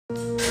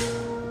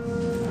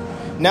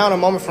Now in a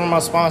moment from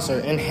our sponsor.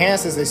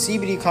 Enhanced is a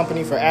CBD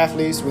company for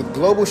athletes with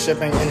global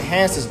shipping.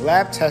 Enhanced is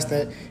lab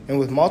tested and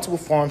with multiple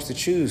forms to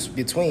choose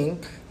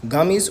between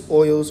gummies,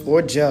 oils,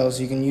 or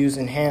gels. You can use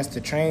Enhanced to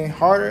train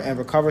harder and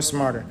recover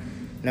smarter.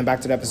 Now back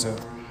to the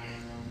episode.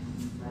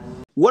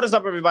 What is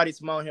up, everybody?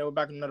 It's Mo here. We're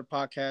back with another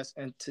podcast.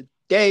 And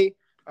today,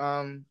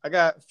 I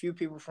got a few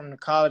people from the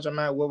college I'm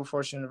at,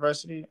 Wilberforce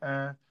University.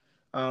 And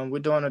we're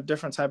doing a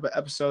different type of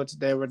episode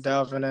today. We're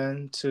delving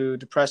into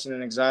depression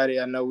and anxiety.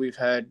 I know we've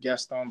had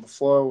guests on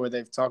before where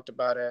they've talked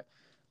about it,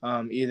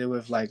 either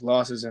with like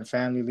losses in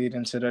family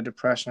leading to their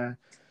depression,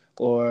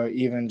 or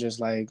even just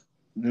like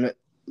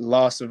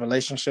loss of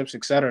relationships,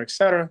 et cetera, et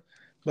cetera.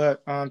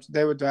 But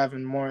today we're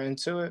diving more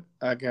into it.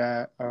 I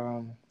got,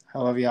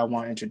 however y'all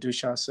want to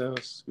introduce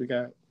yourselves. We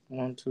got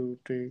 1, 2,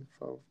 3,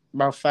 4,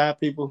 about 5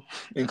 people,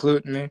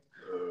 including me.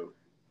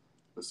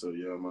 So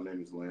yeah, my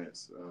name is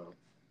Lance.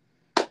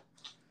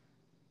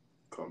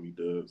 Call me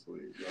Dubs.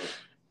 Like,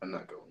 I'm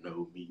not gonna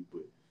know me,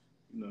 but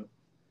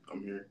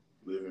I'm here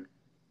living,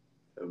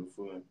 having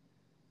fun.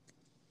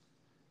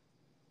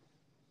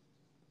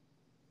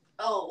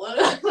 Oh, what?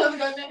 Let me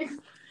go next.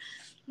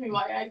 I mean,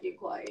 why I get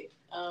quiet?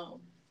 I'm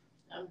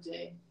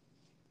Jay.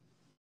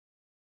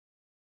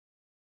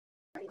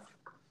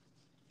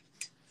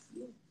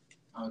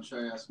 I'm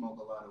Trey. I smoke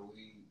a lot of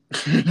weed.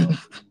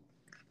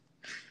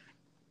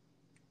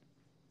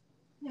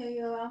 Hey,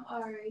 yo, I'm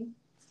Ari.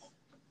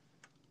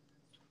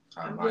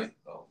 I'm Mike.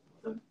 Go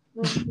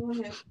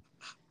ahead.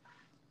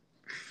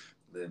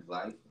 Live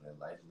life,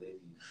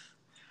 live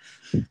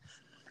you.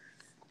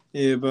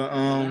 Yeah, but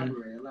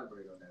elaborate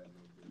on that a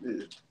little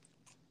bit.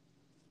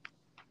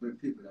 For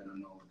people that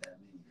don't know what that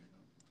means,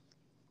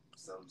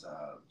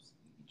 sometimes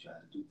you try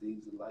to do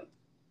things in life,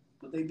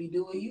 but they be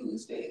doing you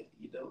instead.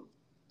 Go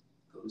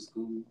to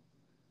school,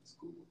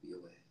 school will be your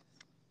ass.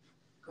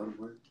 Go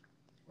to work,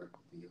 work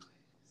will be your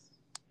ass.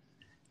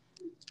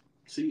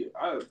 See,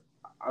 I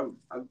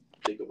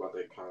think about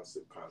that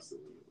concept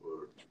constantly,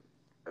 or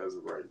as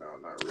of right now,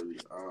 not really.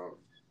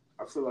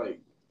 I feel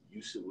like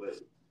you should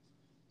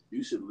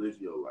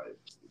live your life,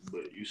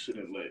 but you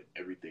shouldn't let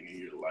everything in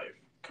your life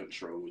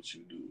control what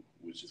you do,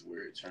 which is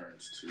where it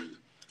turns to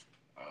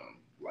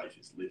life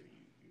is living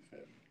you. You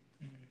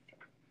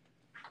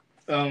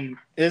feel me?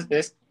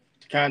 It's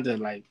kind of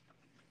like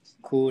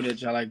cool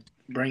that y'all like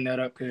bring that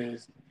up,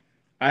 because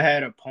I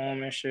had a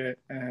poem and shit,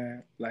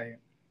 and like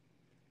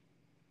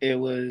it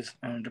was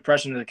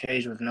depression is a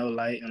cage with no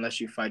light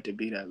unless you fight to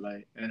be that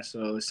light. And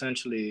so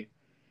essentially,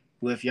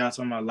 with y'all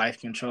talking about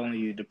life controlling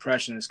you,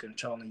 depression is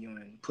controlling you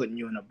and putting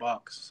you in a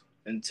box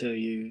until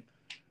you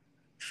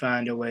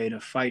find a way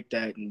to fight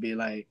that and be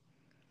like,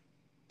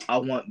 I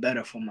want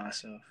better for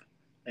myself.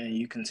 And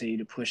you continue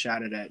to push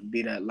out of that,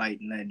 be that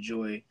light and that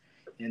joy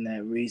and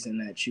that reason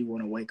that you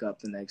want to wake up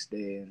the next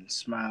day and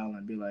smile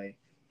and be like,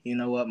 you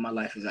know what, my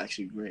life is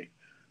actually great.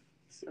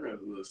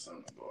 There's a little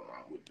something going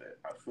on with that.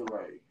 I feel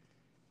like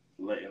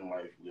letting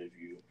life live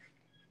you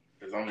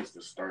is almost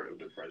the start of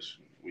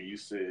depression. When you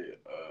said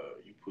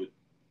you put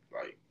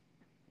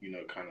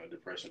kind of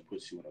depression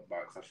puts you in a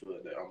box, I feel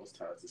like that almost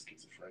ties to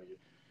schizophrenia.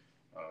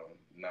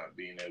 Not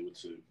being able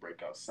to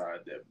break outside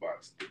that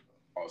box,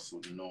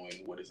 also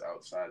knowing what is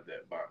outside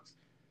that box.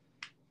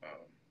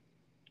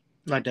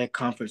 Like that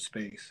comfort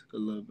space a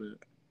little bit.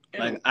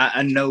 Like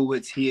I know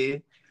what's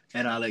here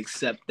and I'll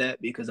accept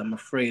that because I'm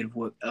afraid of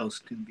what else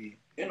could be.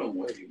 In a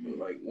way, but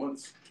like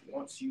once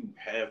you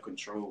have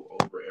control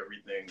over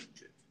everything,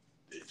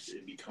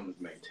 it becomes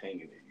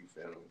maintaining it, you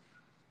feel me?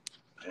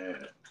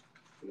 And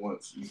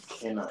once you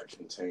cannot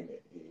contain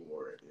it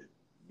anymore, it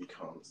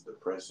becomes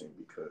depressing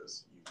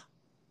because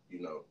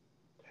you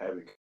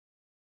having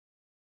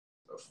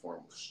a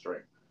form of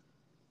strength,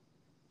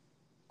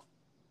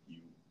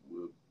 you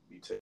will be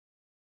taken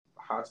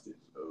hostage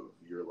of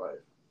your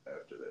life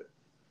after that,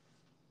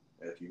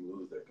 if you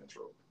lose that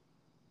control.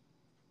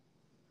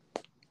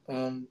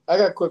 I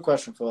got a quick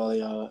question for all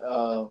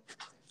y'all.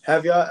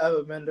 Have y'all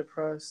ever been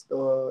depressed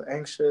or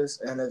anxious?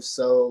 And if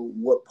so,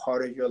 what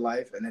part of your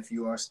life? And if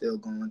you are still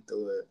going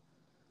through it,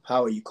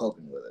 how are you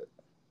coping with it?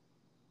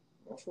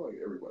 I feel like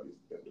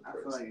everybody's been depressed.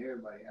 I feel like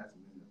everybody has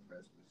been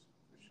depressed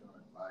for sure.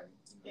 Like,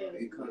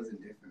 it comes in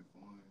different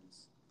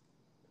forms.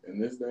 In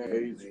this day and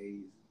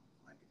age,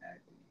 like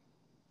acting,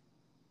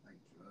 like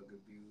drug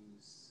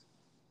abuse,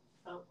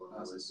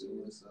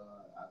 suicide,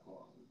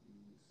 alcohol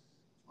abuse,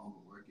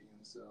 overworking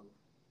yourself.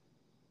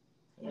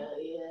 Hell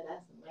yeah,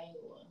 that's the main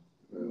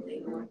one.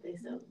 They work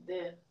themselves to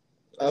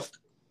death.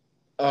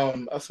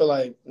 I feel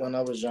like when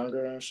I was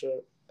younger and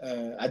shit,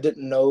 I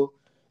didn't know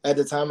at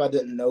the time. I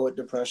didn't know what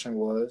depression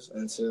was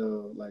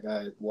until like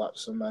I watched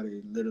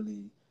somebody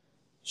literally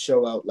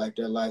show out like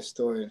their life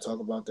story and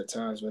talk about the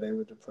times where they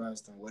were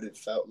depressed and what it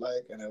felt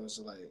like, and it was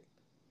like,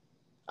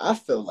 I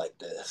feel like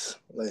this.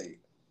 Like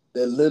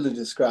they're literally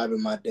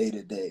describing my day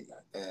to day,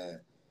 and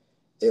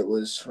it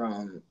was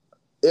from.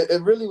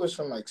 It really was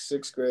from like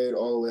 6th grade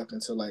all the way up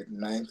until like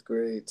 9th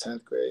grade,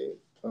 10th grade,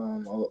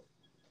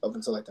 up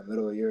until like the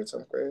middle of the year,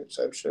 10th grade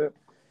type shit.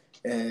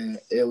 And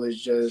it was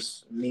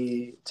just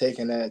me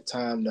taking that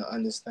time to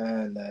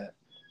understand that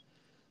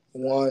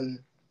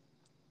one,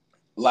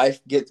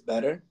 life gets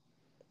better,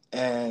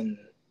 and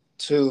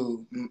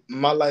two,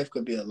 my life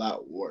could be a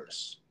lot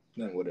worse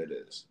than what it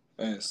is.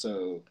 And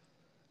so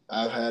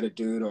I've had a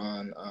dude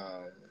on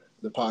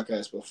the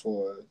podcast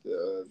before,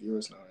 the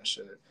viewers know and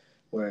shit,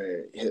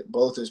 where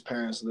both his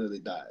parents literally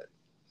died,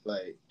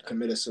 like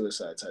committed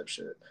suicide type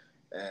shit.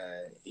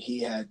 And he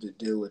had to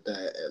deal with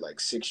that at like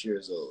 6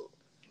 years old.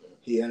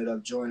 He ended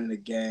up joining a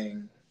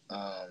gang,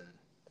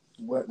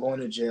 going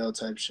to jail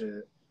type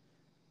shit,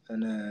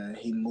 and then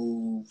he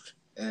moved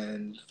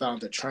and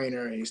found a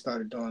trainer and he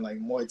started doing like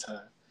Muay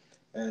Thai.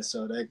 And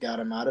so that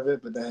got him out of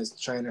it, but then his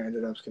trainer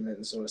ended up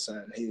committing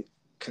suicide. And he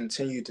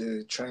continued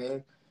to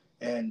train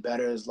and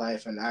better his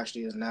life, and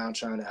actually is now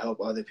trying to help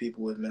other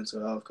people with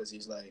mental health because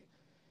he's like,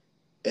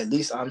 at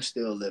least I'm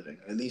still living.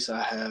 At least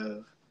I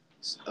have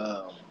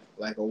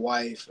like a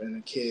wife and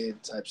a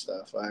kid type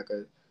stuff. I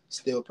could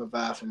still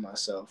provide for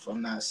myself.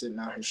 I'm not sitting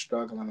out here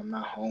struggling. I'm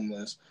not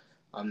homeless.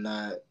 I'm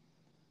not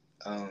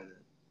um,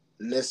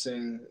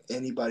 missing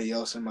anybody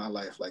else in my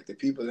life. Like the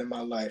people in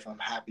my life, I'm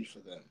happy for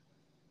them.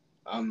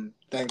 I'm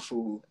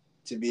thankful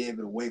to be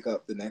able to wake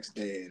up the next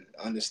day and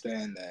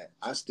understand that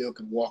I still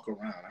can walk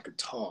around. I can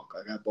talk.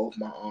 I got both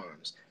my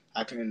arms.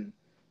 I can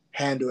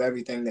handle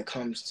everything that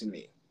comes to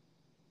me.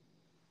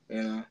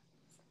 You know?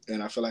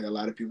 And I feel like a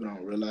lot of people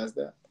don't realize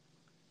that.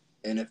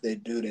 And if they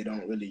do, they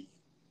don't really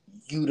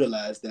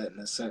utilize that in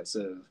the sense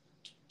of,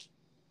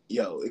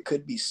 yo, it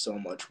could be so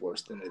much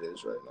worse than it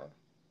is right now.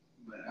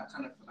 But I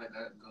kind of feel like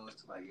that goes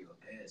to like your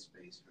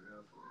headspace for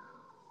real,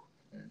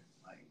 for real.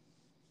 Like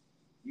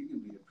you can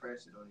be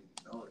depressed and don't even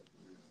know it for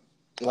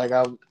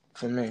real.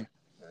 For me,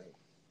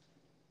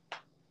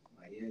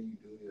 like yeah, you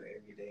do your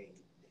everyday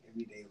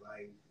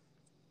life.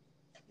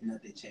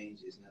 Nothing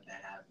changes,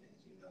 nothing happens.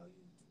 You know,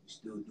 you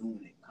still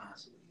doing it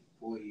constantly.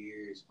 4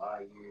 years,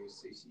 5 years,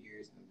 6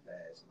 years in the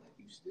past, like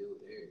you still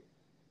there.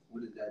 What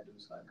does that do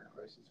to like a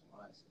person's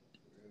mindset?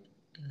 For real?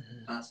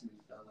 Mm-hmm. Constantly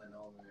failing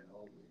over and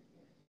over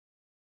again,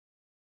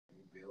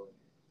 rebuilding,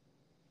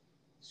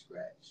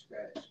 scratch,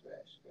 scratch,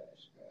 scratch,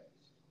 scratch,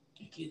 scratch.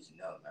 It gets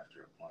numb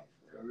after a point.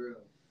 For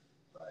real,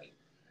 like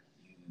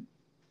you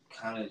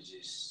kind of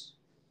just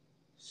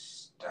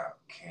stop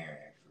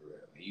caring for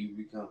real. You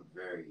become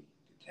very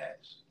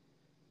detached.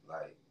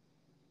 Like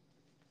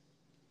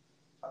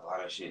a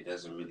lot of shit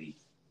doesn't really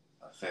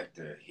affect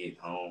or hit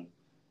home,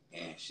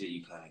 and shit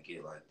you kind of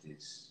get like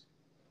this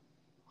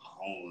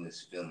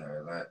homeless feeling,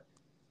 or not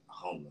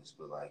homeless,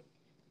 but like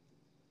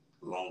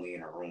lonely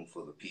in a room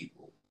full of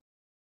people.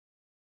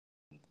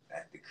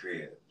 At the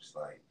crib, it's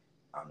like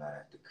I'm not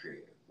at the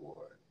crib,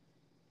 or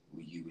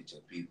when you with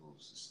your people,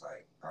 it's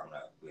like I'm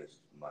not with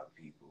my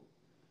people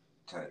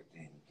type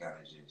thing. You kind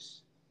of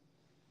just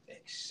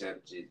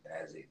accept it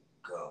as it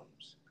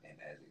comes and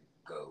as it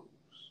goes,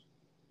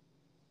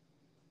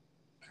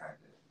 kind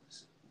of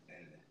in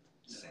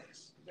a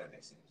sense. If that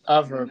makes sense.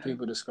 I've heard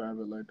people describe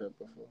it like that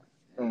before.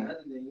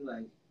 Another thing, you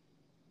like,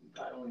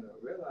 I don't even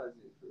realize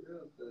it for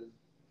real, because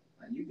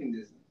like you can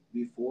just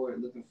be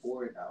forward, looking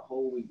forward that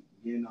whole week,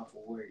 getting off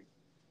of work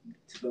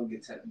to go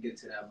get to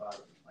that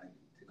bottle, like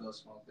to go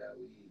smoke that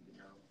weed. You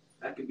know,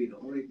 that could be the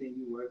only thing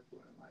you work for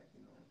in life.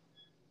 You know,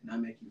 and that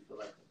make you feel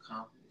like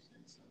accomplished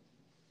in something.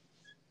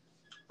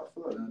 I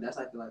feel like that's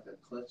like a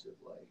clutch of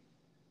like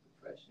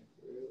depression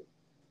for real.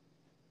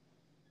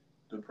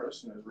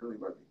 Depression is really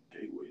like a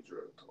gateway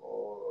drug to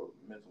all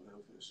mental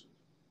health issues.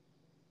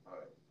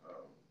 Like,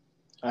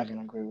 I can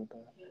agree with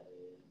that.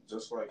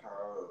 Just like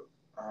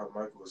how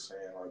Michael was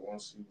saying, like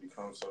once you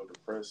become so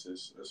depressed,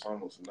 it's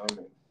almost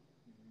numbing.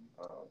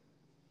 Um,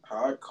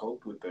 how I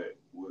coped with that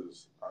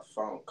was I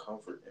found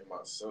comfort in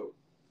myself,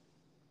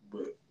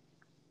 but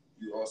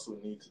you also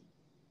need to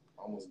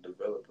almost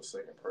develop a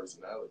second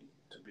personality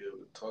to be able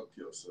to talk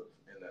to yourself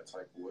in that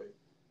type of way,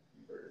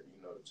 or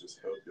just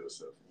help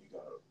yourself, and you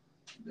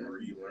gotta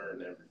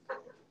relearn everything.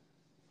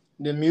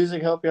 Did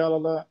music help y'all a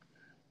lot?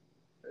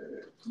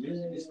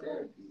 Music is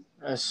therapy.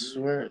 I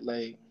swear,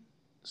 like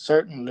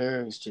certain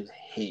lyrics just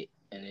hit,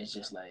 and it's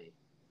just like,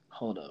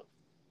 hold up,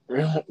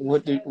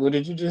 what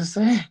did you just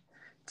say?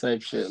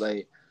 Type shit.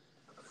 Like,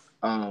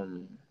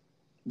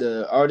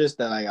 the artist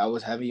that like I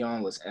was heavy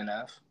on was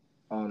NF.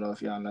 I don't know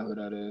if y'all know who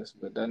that is,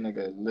 but that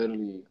nigga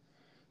literally,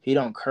 he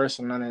don't curse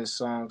in none of his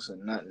songs or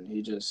nothing.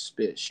 He just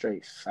spit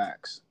straight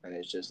facts, and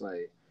it's just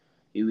like,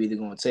 you either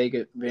gonna take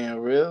it being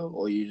real,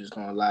 or you just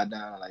gonna lie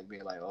down and like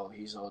be like, oh,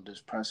 he's a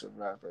depressive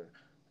rapper.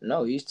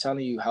 No, he's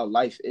telling you how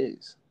life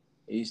is.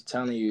 He's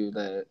telling you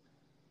that,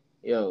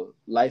 yo,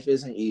 life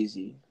isn't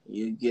easy.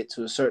 You get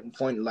to a certain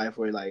point in life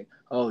where you're like,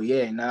 oh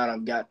yeah, now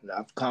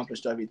I've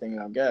accomplished everything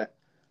I've got.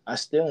 I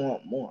still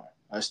want more.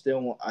 I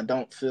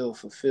don't feel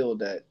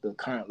fulfilled at the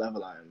current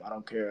level I am. I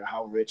don't care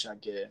how rich I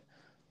get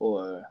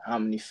or how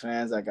many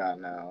fans I got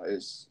now.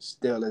 It's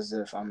still as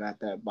if I'm at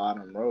that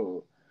bottom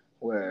road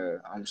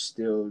where I'm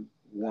still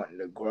wanting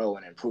to grow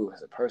and improve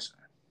as a person.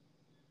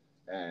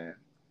 And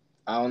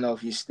I don't know if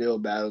he still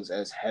battles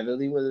as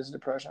heavily with his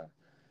depression,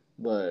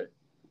 but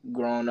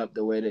growing up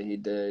the way that he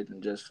did,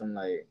 and just from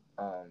like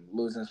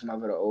losing his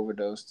mother to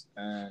overdose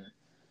and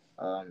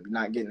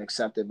not getting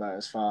accepted by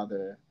his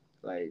father,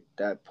 like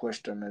that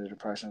pushed him into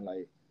depression.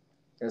 Like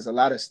there's a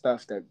lot of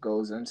stuff that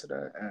goes into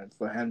that, and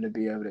for him to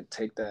be able to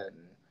take that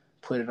and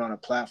put it on a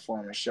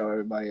platform and show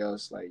everybody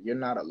else like you're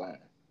not alone.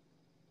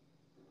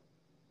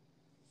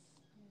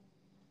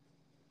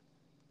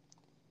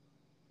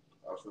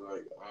 I feel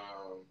like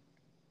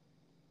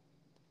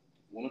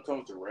when it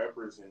comes to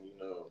rappers and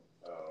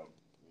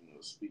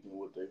speaking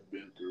what they've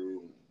been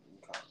through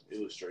and kind of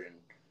illustrating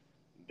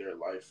their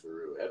life for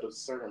real. At a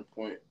certain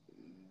point,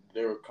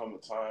 there will come a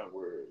time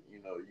where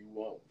you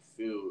won't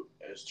feel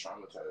as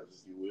traumatized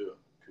as you will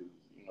because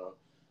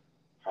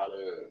how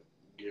to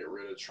get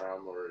rid of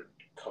trauma or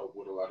cope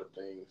with a lot of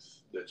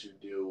things that you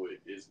deal with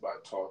is by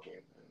talking.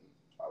 And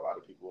a lot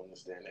of people in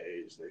this day and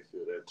age, they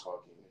feel that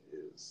talking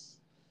is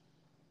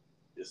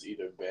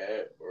either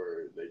bad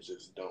or they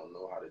just don't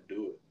know how to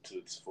do it to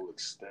its full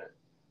extent.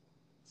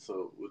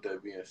 So with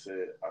that being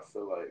said, I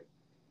feel like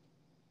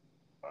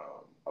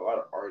a lot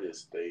of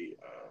artists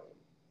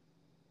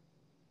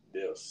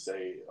they'll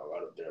say a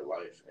lot of their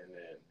life, and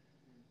then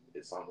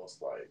it's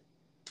almost like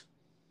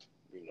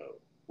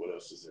what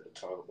else is there to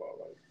talk about?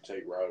 Like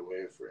take Rod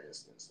Wave for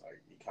instance.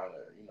 Like he kind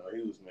of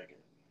he was making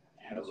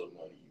hella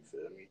money. You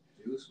feel me?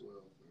 Juice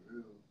WRLD for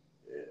real.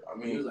 Yeah, I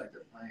He mean was like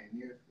the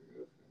pioneer for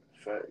real.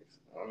 facts.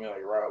 I mean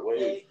like Rod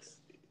Wave,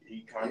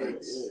 he kind of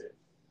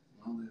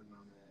Long live my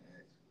man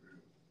X for real.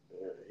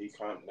 yeah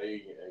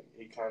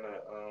he kind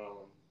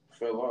of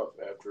fell off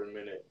after a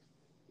minute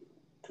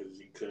because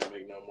he couldn't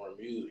make no more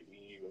music.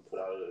 He even put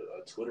out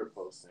a Twitter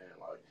post saying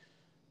like,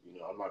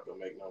 I'm not gonna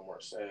make no more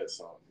sad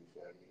songs. You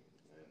feel me?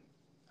 And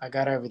I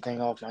got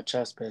everything off my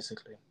chest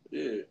basically.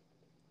 yeah.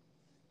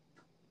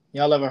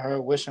 Y'all ever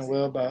heard "Wish and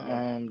Will" by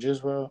Juice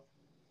WRLD?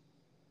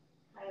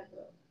 I have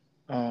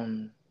to.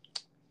 Um,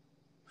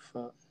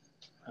 fuck,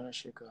 how that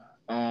shit go?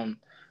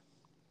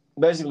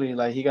 Basically,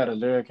 like he got a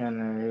lyric in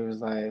there. He was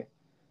like,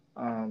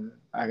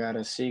 "I got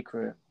a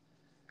secret.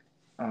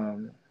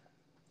 Um,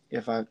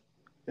 if I,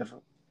 if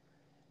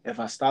if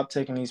I stop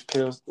taking these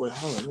pills, wait,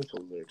 hold on, let me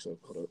pull the lyrics up.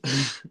 Hold up,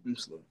 I'm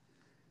slow.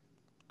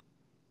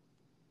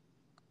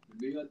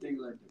 Do y'all think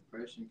like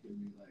depression could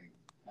be like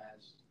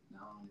passed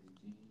down in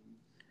genes?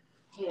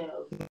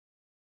 Hell,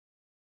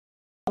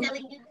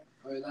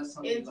 Or that's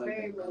something it's like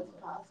very much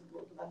develop,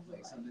 possible.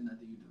 like something that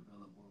you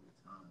develop over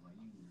time, like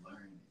you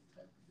learn it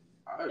type of thing.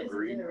 I It's a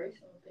agree.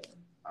 generational thing.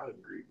 I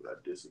agree, but I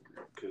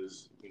disagree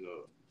because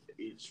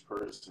each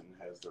person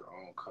has their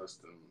own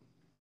custom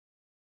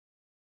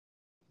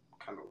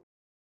kind of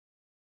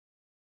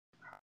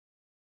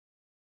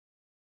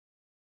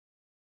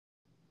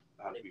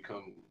how to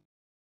become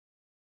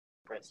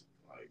depressive.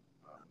 Like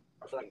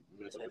I feel like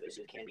mental health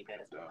issues can be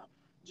passed down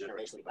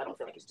generationally, but I don't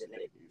feel like it's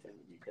genetic. You feel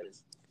me?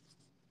 Because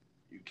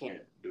you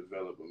can't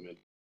develop a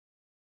mental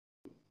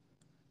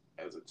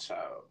as a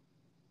child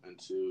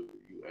until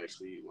you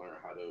actually learn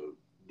how to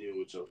deal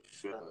with your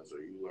feelings, or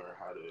you learn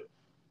how to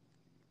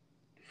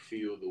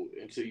feel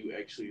until you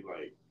actually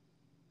like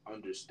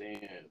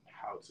understand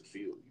how to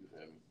feel. You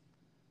feel me?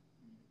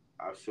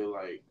 I feel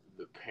like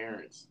the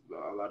parents,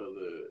 a lot of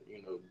the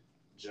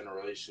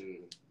generation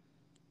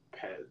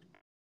past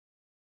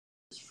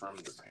is from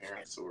the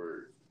parents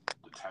or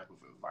the type of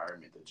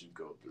environment that you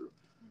go through,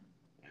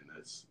 and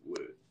that's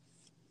what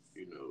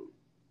you know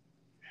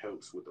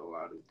helps with a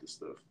lot of the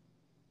stuff,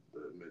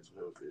 the mental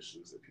health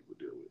issues that people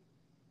deal with,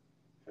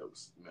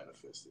 helps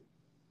manifest it.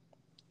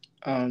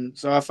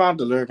 So I found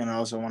the lyric, and I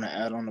also want to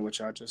add on to what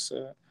y'all just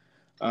said.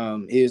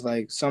 He was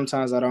like,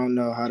 "Sometimes I don't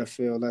know how to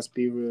feel. Let's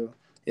be real.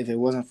 If it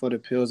wasn't for the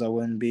pills, I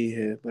wouldn't be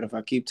here. But if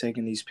I keep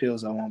taking these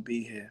pills, I won't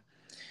be here.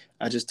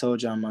 I just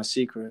told y'all my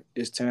secret.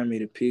 It's tearing me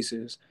to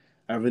pieces.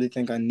 I really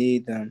think I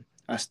need them.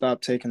 I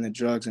stopped taking the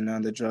drugs, and now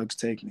the drugs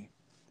take me."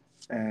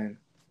 And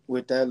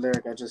with that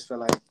lyric, I just feel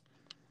like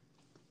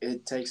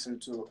it takes him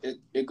to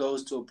it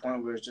goes to a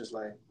point where it's just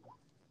like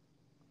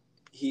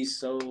he's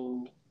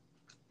so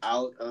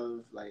out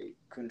of like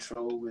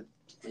control with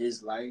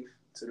his life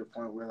to the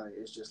point where like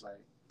it's just like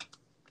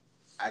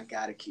I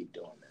gotta keep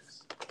doing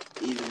this,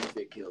 even if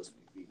it kills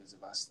me. Because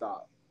if I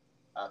stop,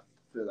 I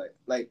feel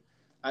like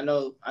I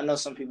know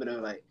some people that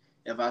are like,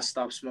 if I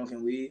stop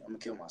smoking weed, I'm gonna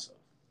kill myself,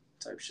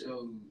 type shit.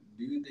 So,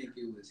 do you think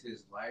it was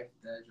his life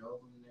that drove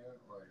him there,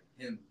 or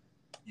him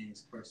and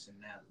his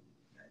personality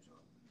that drove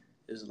him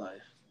there? His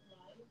life.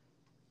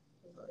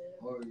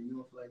 Or you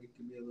don't feel like it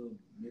could be a little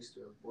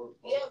mixture of both?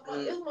 Yeah, but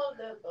it's more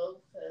than both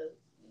because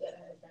you gotta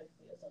have strength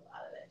for yourself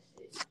out of that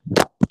shit.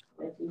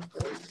 That you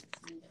feel,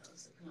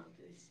 succumb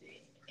to this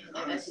shit. And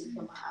then that shit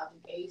become an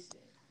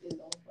obligation. It's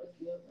gonna fuck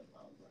you up in the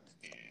long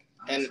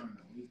run.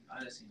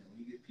 I just seen the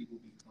weakest people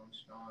become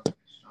strong, the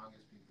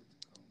strongest people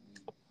become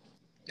weak.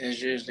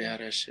 That's usually how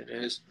that shit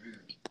is.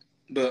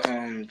 But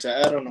to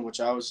add on to what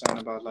y'all was saying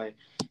about like,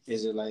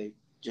 is it like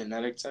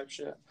genetic type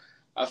shit?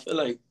 I feel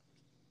like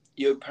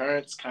your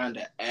parents kind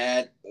of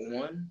add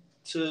on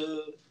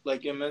to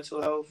like your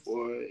mental health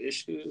or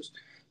issues,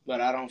 but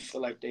I don't feel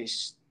like they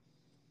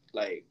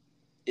like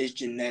it's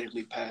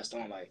genetically passed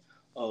on. Like,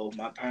 oh,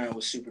 my parent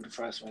was super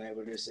depressed when they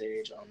were this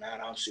age. Oh, now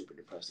I'm super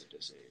depressed at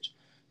this age.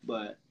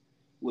 But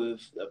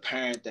with a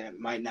parent that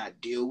might not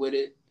deal with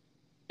it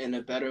in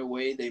a better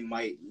way, they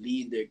might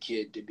lead their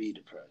kid to be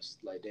depressed.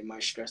 Like, they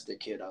might stress their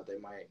kid out. They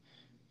might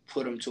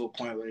put them to a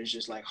point where it's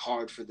just like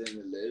hard for them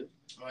to live.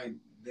 Like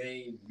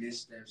they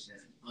missteps and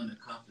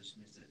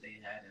unaccomplishments that they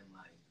had in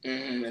life.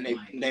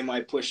 And they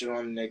might push it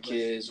on their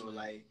kids, or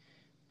like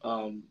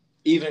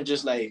even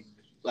just like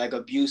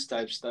abuse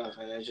type stuff,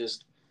 and they're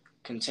just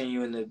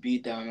continuing to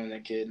beat down on their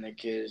kid, and their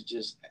kid is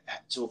just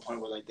to a point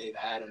where like they've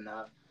had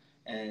enough,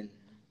 and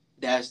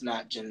that's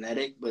not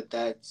genetic, but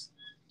that's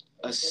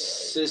a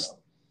system,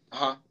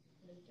 huh?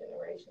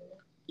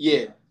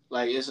 Yeah,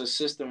 like it's a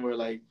system where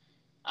like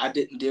I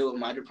didn't deal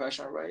with my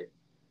depression right,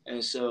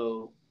 and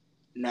so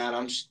now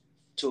I'm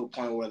to a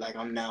point where like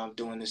I'm now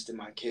doing this to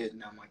my kid.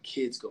 Now my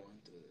kid's going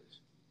through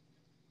this.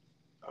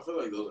 I feel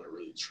like those are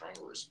really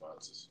trauma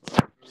responses.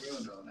 For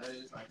real though, that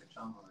is like a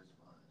trauma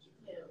response.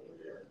 Yeah.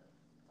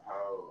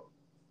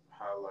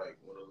 How like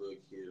when a little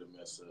kid will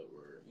mess up,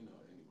 or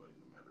anybody,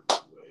 no matter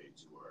what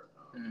age you are,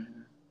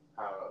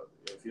 how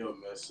if you'll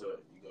mess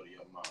up, you go to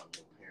your mom,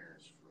 your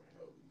parents for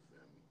help. You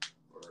feel me?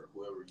 Or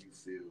whoever you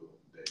feel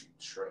that you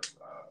trust.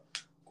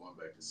 Going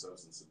back to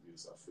substance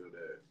abuse, I feel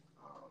that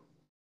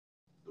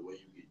the way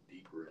you get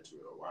deeper into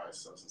it, or why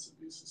substance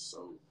abuse is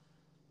so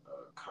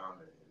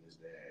common in this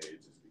day and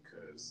age, is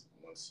because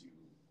once you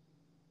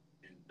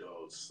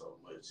indulge so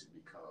much, it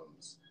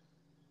becomes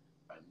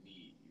a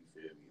need. You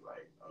feel me?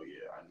 Like, oh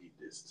yeah, I need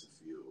this to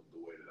feel the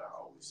way that I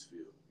always feel.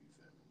 You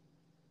feel me?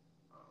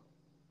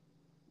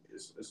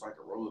 It's like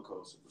a roller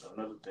coaster. But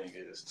another thing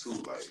is too,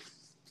 like,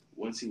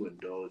 once you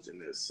indulge in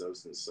that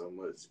substance so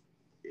much,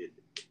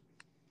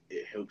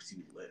 it helps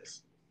you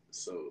less.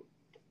 So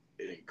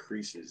it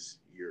increases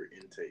your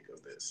intake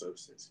of that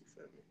substance. You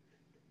feel me?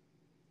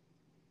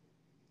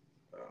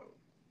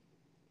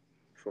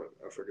 Fuck,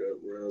 I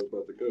forgot where I was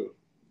about to go,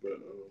 but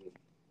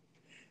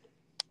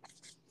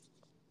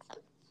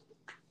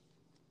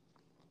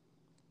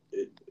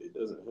it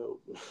doesn't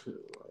help. Like,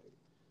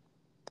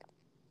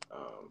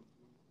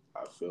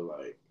 I feel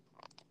like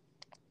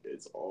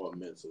it's all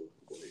mental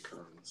when it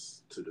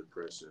comes to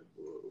depression.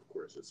 Well, of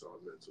course, it's all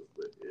mental,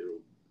 but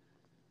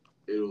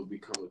it'll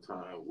become a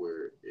time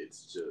where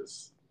it's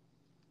just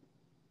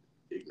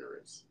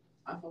ignorance.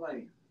 I feel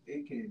like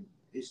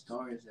it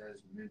starts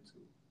as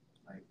mental,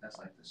 like that's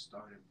like the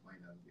starting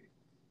point of it.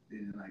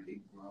 Then like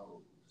it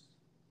grows,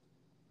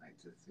 like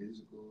to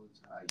physical,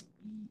 to how you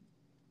eat,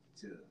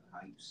 to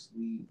how you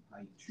sleep, how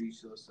you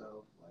treat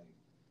yourself. Like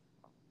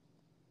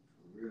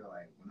for real,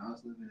 like when I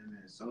was living in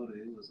Minnesota,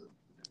 it was a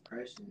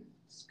depression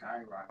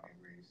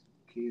skyrocketing race.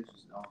 Kids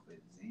was off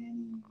at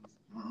Xannies.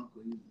 My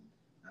uncle,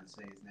 not to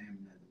say his name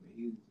or nothing, but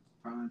he was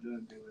a prime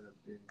drug dealer up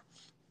there.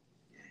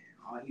 And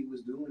all he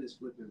was doing is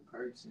flipping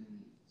perks and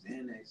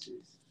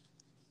Xanaxes.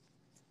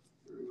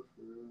 For real,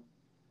 for real.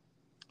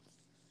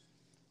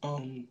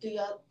 Do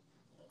y'all?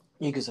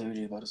 You can say what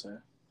you're about to say.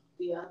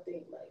 Do y'all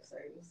think like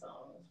certain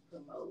songs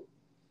promote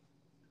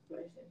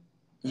depression?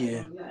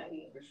 Yeah.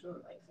 Like, for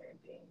sure. Like certain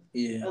things.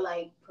 Yeah. Or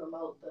like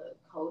promote the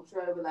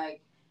culture, but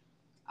like.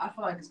 I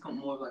feel like it's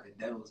more of like a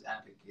devil's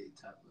advocate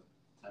type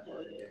of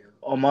deal.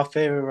 Oh, my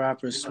favorite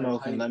rapper is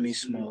Smoke, and Let Me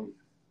Smoke.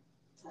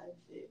 Type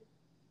shit.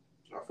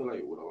 I feel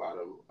like with a lot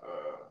of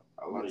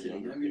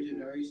younger people,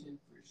 generation,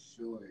 for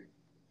sure,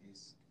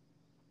 it's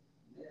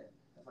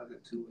that's like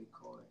a two-way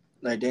card.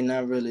 Like, they're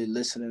not really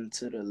listening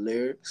to the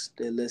lyrics.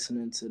 They're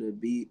listening to the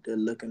beat. They're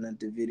looking at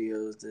the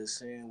videos. They're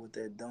seeing what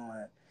they're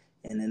doing,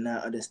 and they're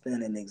not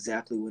understanding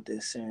exactly what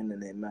they're saying in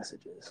their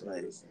messages.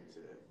 Like, listening to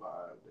that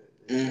vibe,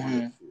 that they want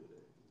to feel that.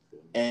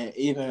 And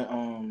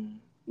even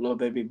Lil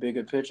Baby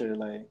Bigger Picture,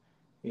 like,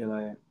 you're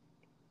like,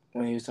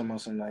 when he was talking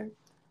about something like,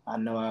 I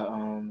know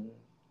I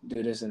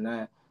do this and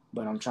that,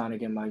 but I'm trying to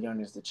get my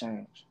youngest to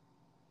change.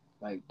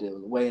 Like, the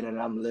way that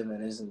I'm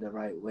living isn't the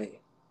right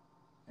way.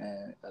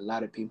 And a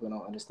lot of people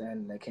don't understand,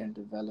 and they can't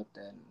develop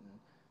that and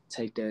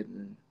take that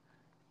and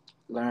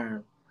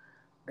learn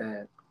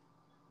that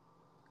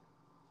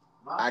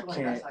I feel like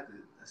that's like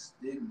a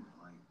stigma,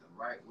 like the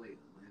right way to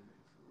live it,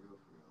 for real,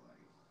 for real.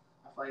 Like,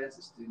 I feel like that's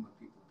a stigma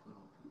people put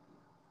on people.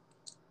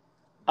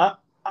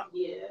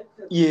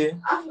 Yeah.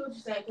 I feel what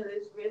you're saying, because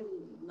it's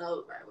really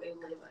no right way to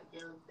live. Like,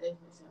 your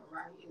definition of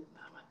right is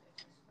not my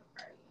definition of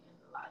right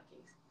in a lot of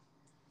cases.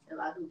 And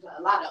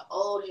a lot of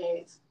old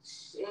heads,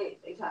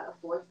 shit, they try to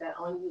force that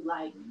on you.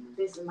 Like,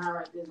 this is my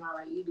right, this is my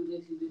right. You do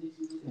this, you do this,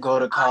 you do this. Go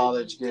to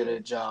college, get a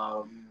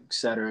job,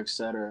 etc.,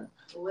 etc.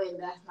 When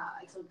that's not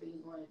like something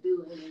you want to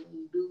do, and then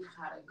you do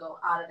try to go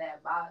out of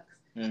that box,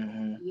 they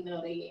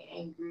get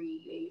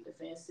angry, they get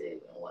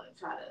defensive, and want to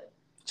try to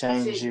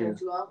change you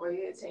off, or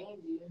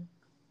change you.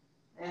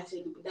 And that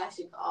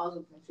shit can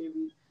also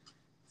contribute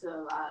to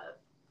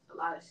a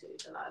lot of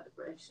shit, a lot of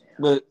depression,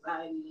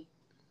 anxiety.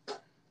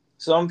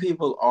 Some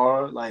people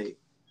are like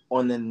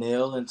on the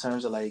nail in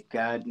terms of like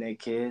guiding their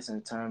kids,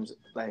 in terms of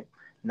like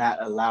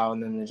not allowing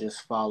them to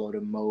just follow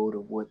the mode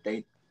of what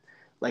they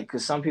like.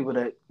 Because some people,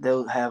 that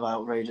they'll have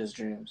outrageous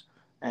dreams,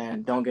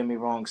 And don't get me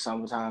wrong,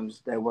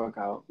 sometimes they work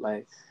out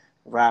like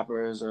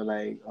rappers or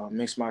like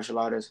mixed martial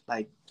artists.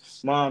 Like,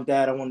 mom,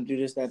 dad, I want to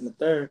do this, that, and the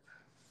third.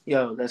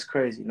 Yo, that's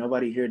crazy.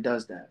 Nobody here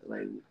does that.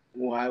 Like,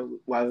 why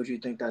would you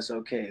think that's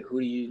okay? Who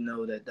do you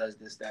know that does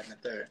this, that, and the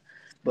third?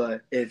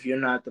 But if you're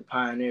not the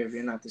pioneer, if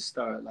you're not the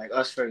star, like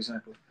us, for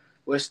example,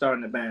 we're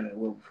starting a band at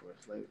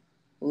Wilberforce. Like,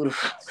 who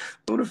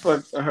the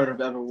fuck heard of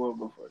ever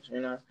Wilberforce,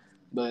 you know?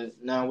 But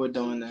now we're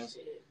doing this.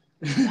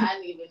 I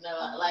didn't even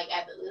know. Like,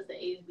 at the list of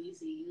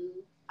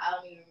HBCU, I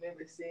don't even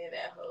remember seeing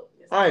that whole.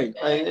 Right.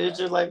 Like, it's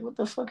just like, what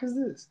the fuck is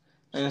this?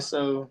 And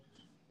so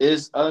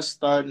it's us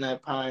starting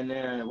that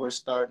pioneer, and we're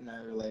starting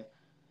that, like,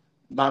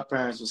 my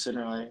parents were sitting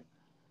there like,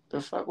 the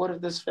fuck, what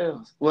if this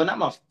fails? Well, not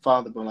my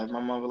father, but like my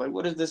mom was like,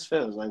 what if this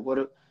fails? Like, what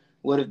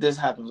if this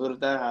happens? What if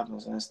that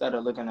happens? And instead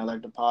of looking at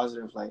like the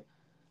positive, like,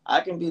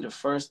 I can be the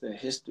first in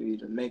history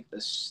to make a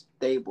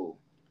stable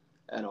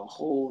at a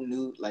whole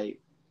new, like,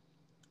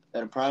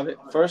 at a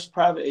first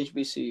private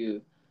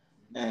HBCU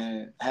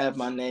and have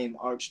my name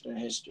arched in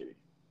history.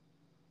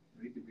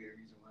 It could be a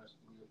reason why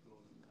school is doing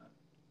that.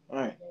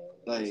 Right.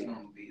 Like,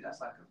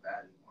 that's like a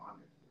badge of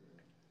honor.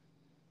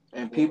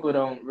 And people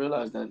don't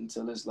realize that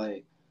until it's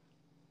like,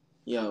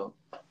 yo,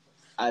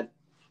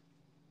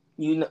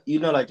 you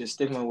know, like the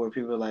stigma where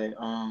people are like,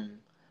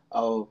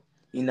 oh,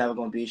 you're never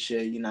gonna be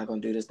shit, you're not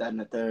gonna do this, that, and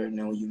the third, and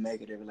then when you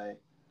make it, they're like,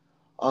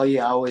 oh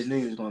yeah, I always knew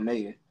you was gonna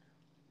make it.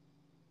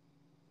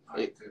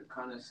 Like, to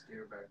kind of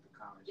steer back the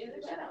conversation.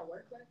 Isn't that not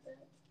work like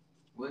that?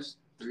 What's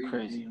three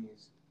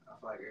things? I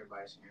feel like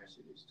everybody should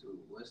answer this too.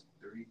 What's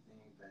three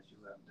things that you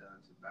have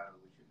done to battle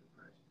with your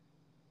depression?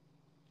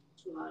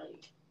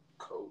 Like,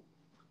 cope.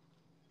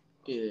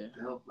 Yeah.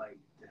 To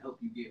help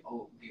you get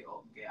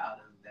out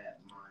of that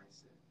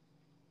mindset.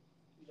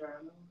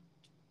 Journal.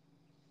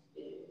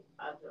 Yeah,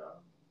 I draw.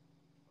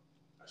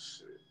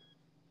 Shit.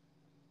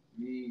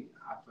 Me,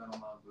 I fell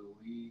in love with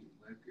weed,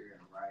 liquor,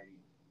 and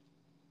writing.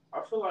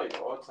 I feel like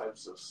all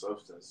types of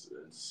substance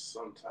in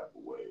some type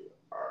of way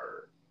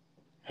are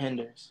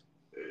hinders.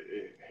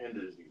 It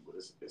hinders you, but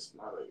it's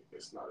not a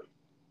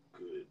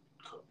good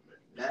coping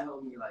mechanism. That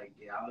helped me like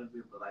get out of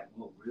it, but like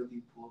what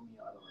really pulled me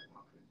out of like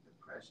my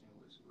depression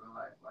was real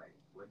life, like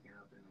waking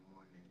up in the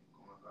morning,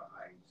 going for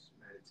hikes,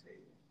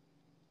 meditating,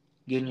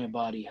 getting your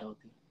body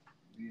healthy.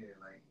 Yeah,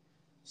 like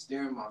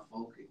steering my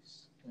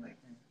focus,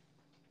 making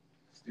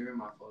sure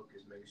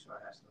I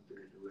have something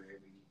to do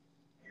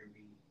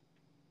every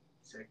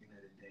second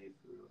of the day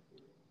for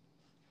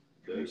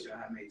real. Make sure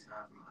I make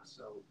time for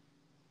myself.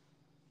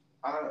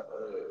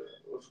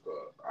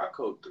 I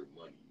cope through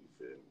money, you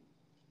feel me?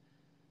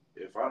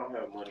 If I don't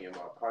have money in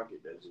my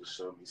pocket, that just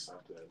show me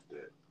something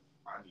that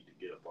I need to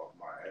get up off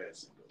my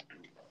ass and go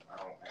do. I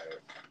don't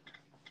have.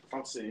 If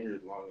I'm sitting here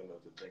long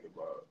enough to think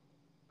about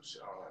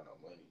shit, I don't have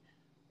no money.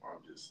 Or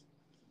I'm just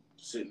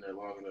sitting there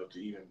long enough to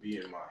even be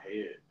in my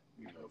head,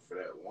 for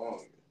that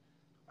long.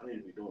 I need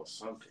to be doing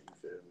something, you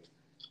feel me?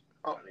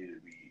 I need to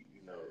be,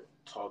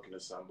 talking to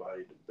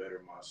somebody to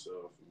better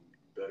myself and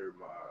better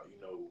my,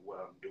 what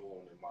I'm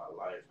doing in my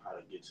life, how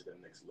to get to the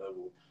next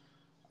level.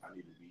 I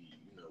need to be,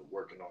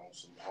 working on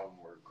some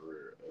homework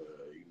or,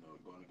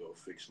 going to go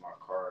fix my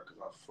car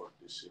because I fucked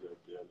this shit up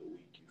the other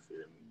week, you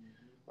feel me?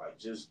 Mm-hmm. Like,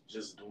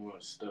 just doing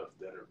stuff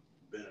that are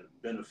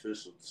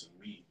beneficial to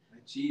me.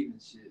 Achieving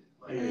shit.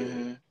 Like,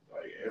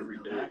 like every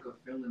day. The lack of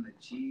feeling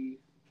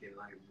achieved can,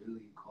 like,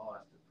 really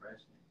cause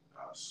depression.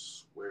 I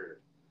swear.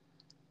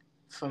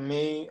 For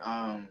me,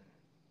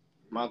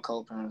 my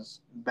co-parents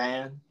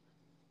band,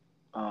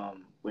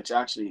 which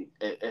actually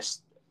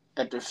it's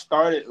at the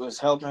start it was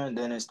helping,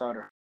 then it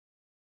started.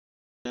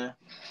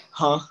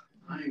 Huh?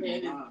 I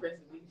ain't gonna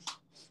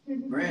lie.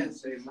 Brand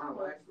saved my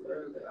life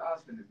for real. I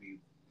was gonna be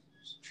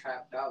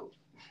trapped out.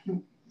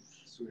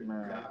 Swear to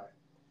God.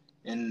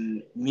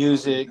 And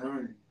music,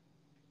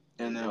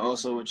 and then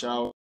also with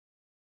y'all,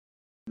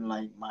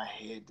 like my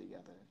head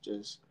together,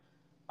 just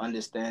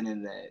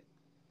understanding that,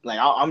 like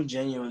I'm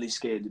genuinely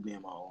scared to be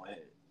in my own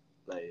head,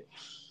 like.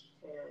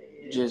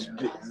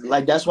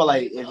 Like that's why,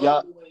 like, if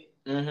y'all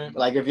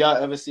like if y'all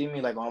ever see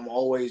me, like, I'm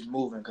always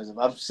moving, because if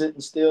I'm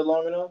sitting still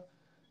long enough,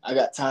 I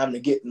got time to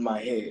get in my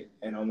head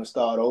and I'm gonna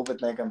start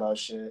overthinking about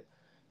shit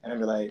and I'll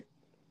be like,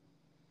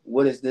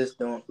 what is this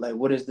doing, like,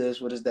 what is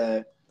this, what is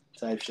that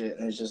type shit,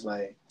 and it's just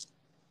like,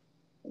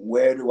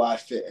 where do I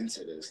fit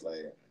into this,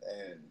 like,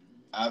 and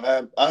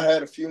I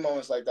had a few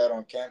moments like that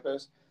on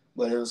campus,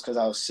 but it was because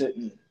I was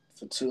sitting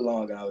for too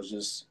long and I was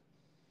just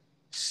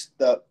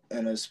stuck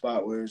in a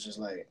spot where it's just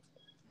like,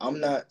 I'm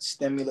not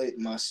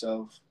stimulating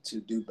myself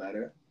to do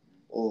better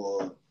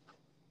or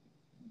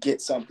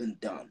get something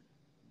done.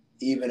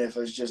 Even if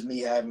it's just me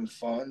having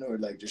fun or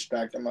like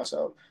distracting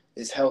myself,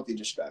 it's healthy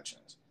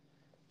distractions.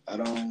 I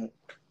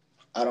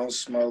don't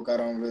smoke, I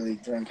don't really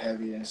drink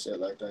heavy and shit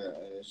like that.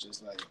 And it's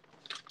just like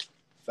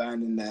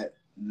finding that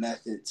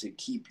method to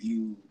keep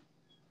you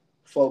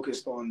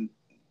focused on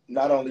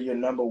not only your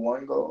number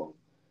one goal,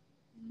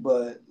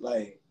 but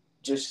like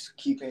just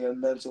keeping your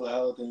mental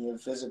health and your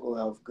physical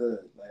health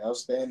good. Like, I'll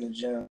stay in the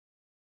gym.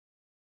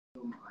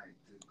 Like,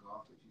 to go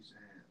off what you're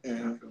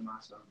saying, I feel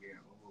myself getting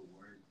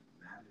overworked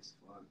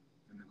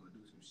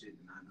shit,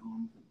 and I know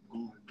I'm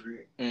going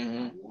direct.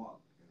 Mm-hmm. I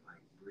walk and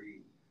like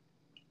breathe.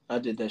 I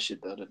did that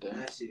shit the other day.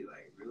 That shit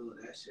like real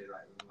life though.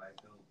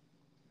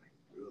 Like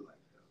real life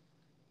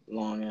though.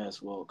 Long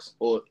ass walks,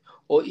 or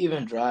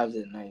even drives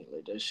at night.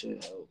 Like that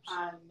shit helps.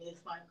 I miss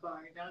my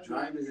car.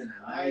 Driving in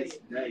the night,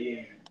 that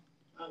yeah.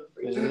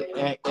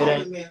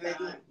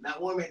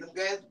 Not warm at the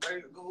gas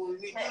break. Go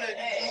with me.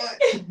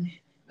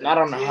 Not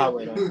on the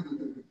highway though.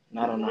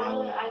 Not on the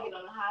highway. I get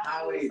on the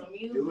highway with some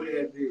music. Do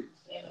that bitch.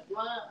 And a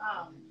blunt,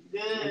 I'm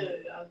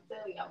good. I'm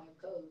telling you, I'm a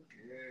coach.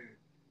 Yeah.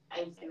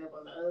 I used to end up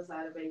on the other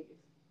side of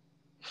Vegas.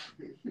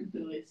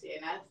 Doing shit.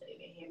 And I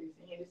stayed in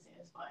Henderson. Henderson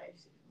is fire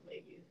shit from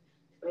Vegas.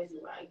 Especially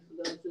where I used to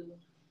go to.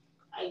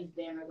 I used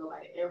to damn near go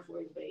by the Air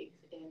Force Base.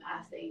 And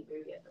I stayed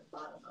really at the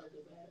bottom of the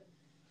valley.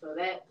 So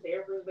that, the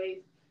Air Force Base,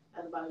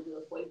 I was about to do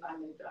a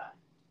 45-minute drive.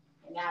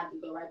 And now I have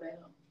to go right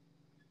back home.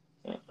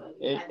 So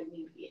I didn't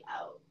need to get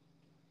out.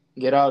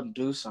 Get out and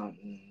do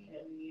something.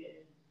 Hell yeah.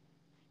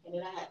 And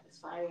then I had this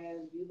fire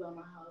ass view by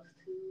my house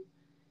too.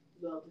 You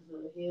go up this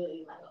little hill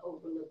and like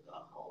overlook the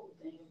whole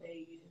thing of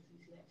Vegas.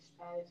 You see that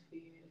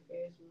stratosphere, the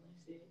Ferris wheel and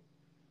shit.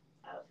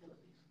 I was hella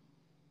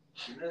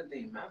peaceful. Another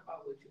thing, map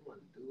out what you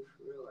want to do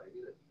for real. Like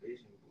get a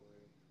vision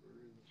board for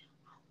real.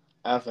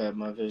 I've had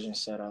my vision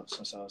set up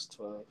since I was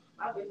 12.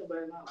 My vision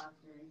board is my life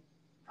dream.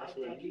 I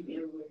can't keep it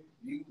everywhere.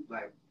 You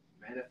like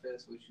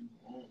manifest what you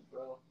want,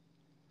 bro.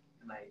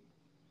 And like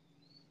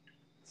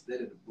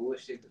instead of the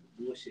bullshit, because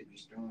the bullshit be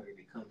stronger, it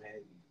become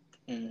heavy.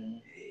 Mm-hmm.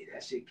 Hey,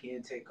 that shit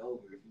can take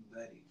over if you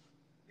let it.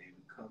 They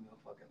become your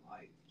fucking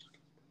life.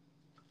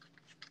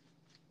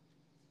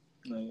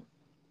 Like,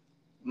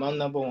 my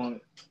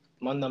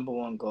number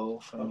one goal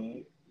for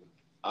me,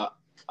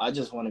 I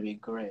just want to be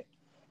great.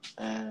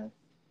 And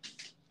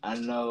I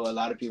know a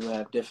lot of people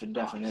have different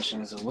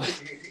definitions of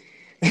what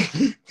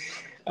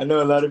I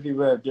know a lot of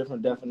people have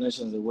different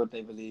definitions of what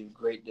they believe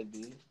great to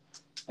be.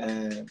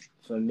 And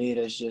for me,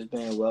 that's just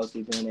being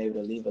wealthy, being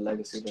able to leave a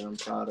legacy that I'm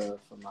proud of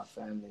for my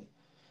family.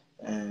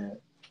 And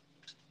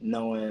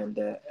knowing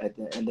that at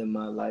the end of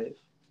my life,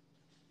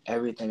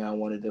 everything I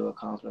wanted to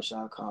accomplish,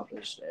 I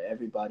accomplished.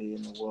 Everybody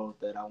in the world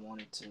that I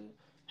wanted to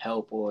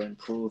help or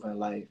improve in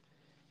life,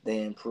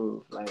 they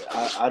improved. Like,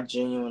 I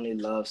genuinely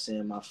love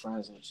seeing my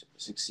friends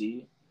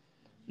succeed,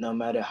 no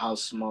matter how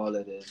small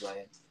it is.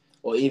 Like,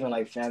 or even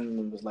like family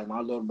members. Like, my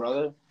little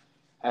brother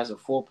has a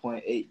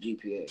 4.8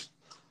 GPA.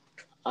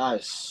 I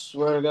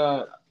swear to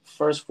God,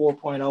 first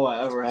 4.0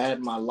 I ever had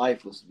in my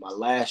life was my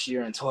last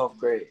year in 12th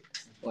grade.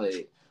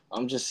 Like,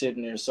 I'm just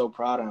sitting there so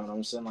proud of him.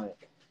 I'm saying,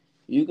 like,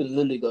 you can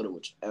literally go to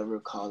whichever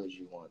college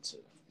you want to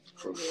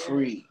for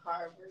free.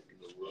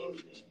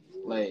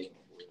 Like,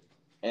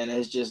 and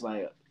it's just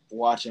like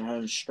watching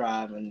him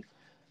strive and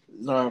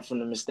learn from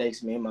the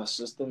mistakes me and my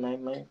sister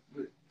made, man.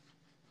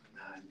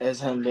 As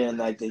him being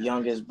like the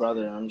youngest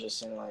brother, I'm just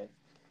saying, like,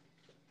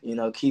 you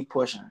know, keep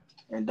pushing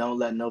and don't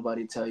let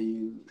nobody tell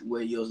you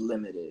where your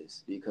limit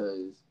is,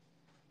 because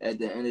at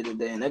the end of the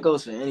day, and that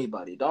goes for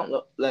anybody, don't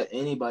let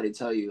anybody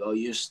tell you, oh,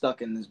 you're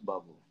stuck in this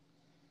bubble,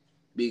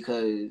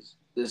 because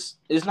this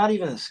it's not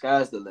even the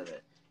sky's the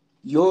limit.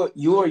 You're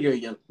your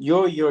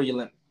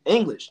limit.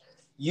 English,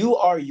 you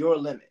are your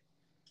limit,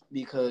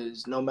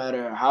 because no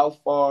matter how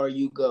far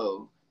you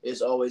go,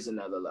 it's always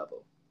another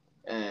level.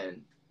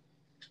 And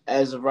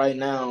as of right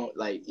now,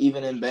 like,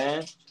 even in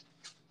band,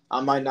 I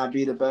might not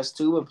be the best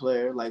tuba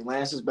player. Like,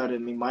 Lance is better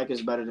than me, Mike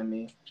is better than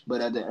me. But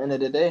at the end of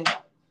the day,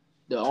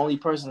 the only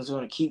person that's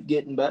going to keep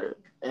getting better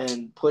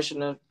and pushing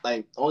them,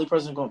 like, the only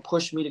person that's going to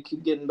push me to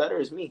keep getting better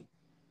is me.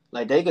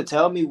 Like, they could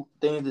tell me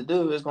things to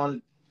do. It's going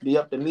to be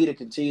up to me to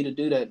continue to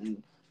do that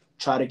and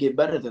try to get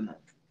better than them.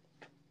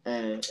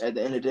 And at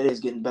the end of the day, it's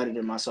getting better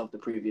than myself the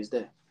previous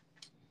day.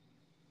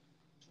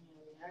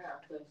 I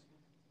got a question.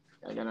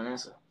 I got an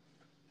answer.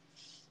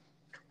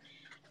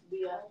 Do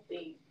y'all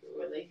think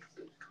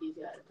relationships get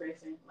you out of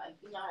prison? Like,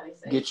 you know how they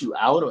say... Get you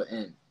out or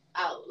in?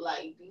 Out.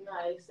 Like, you know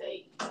how they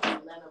say you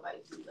can't let nobody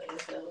choose like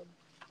yourself?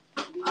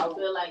 Do you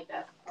feel like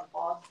that's a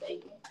false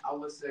statement? I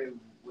would say,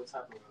 what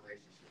type of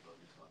relationship are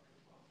we talking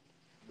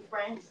about?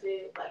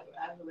 Friendship, like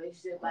a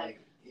relationship,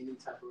 like any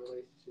type of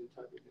relationship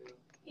type of deal?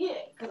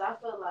 Yeah, because I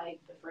feel like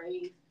the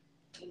phrase,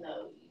 you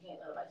know, you can't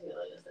let nobody choose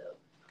like yourself.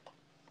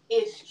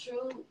 It's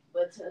true,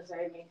 but to a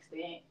certain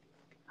extent.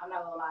 I'm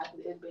not gonna lie,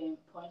 because it's been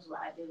points where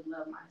I didn't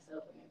love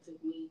myself, and it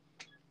took me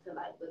to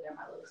like look at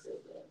my little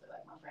siblings,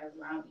 like my friends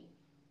around me,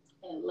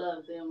 and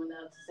love them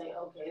enough to say,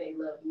 okay, they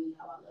love me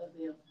how I love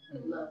them,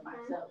 and love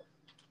myself.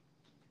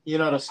 You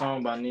know the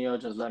song by Neo,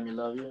 Just Let Me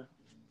Love You?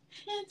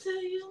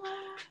 Until you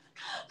learn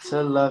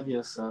to love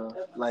yourself.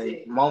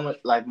 Like moments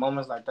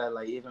like that,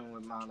 like even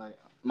with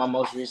my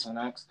most recent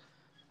ex,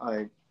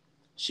 like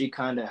she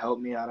kind of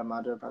helped me out of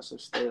my depressive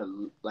state,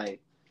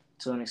 like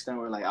to an extent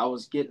where like I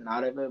was getting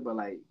out of it, but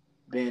like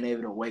being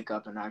able to wake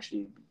up and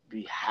actually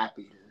be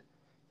happy to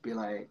be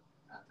like,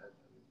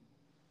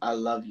 I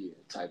love you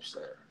type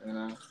stuff, you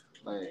know,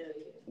 like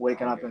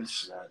waking up and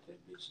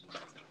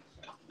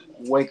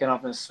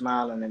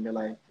smiling and be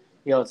like,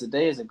 yo,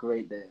 today is a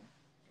great day.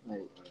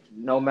 Like,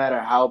 no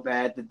matter how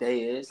bad the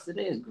day is,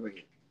 today is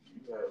great.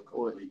 you have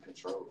complete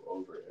control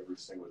over it every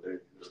single day.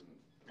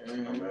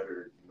 No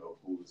matter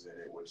who's in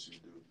it, what you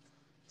do,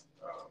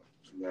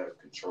 you have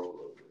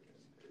control over it.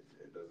 And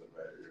it doesn't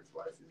matter if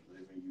life is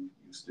living you,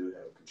 you still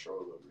have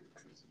control over it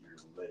because you're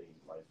letting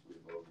life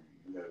live over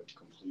you. You have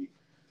complete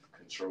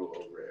control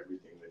over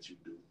everything that you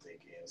do,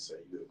 think, and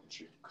say. You have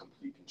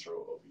complete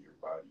control over your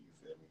body. You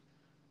feel me?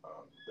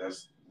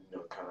 That's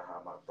kind of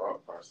how my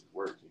thought process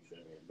works. You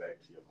feel me? And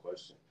back to your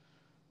question,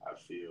 I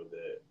feel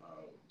that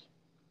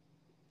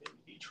in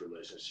each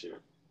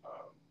relationship,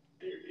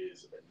 there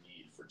is a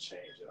need for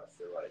change, and I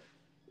feel like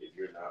if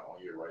you're not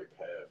on your right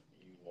path,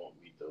 you won't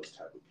meet those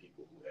type of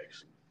people who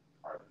actually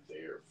are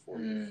there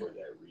for you for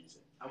that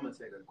reason. I'm gonna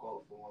take a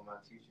quote from what my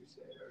teacher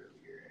said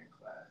earlier in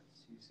class.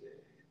 She said,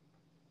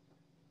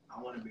 I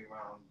want to be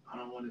around. I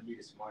don't want to be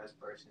the smartest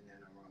person in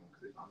the room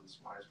because if I'm the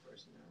smartest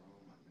person in the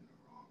room, I'm in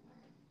the wrong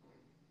room.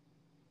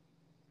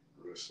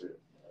 Real shit.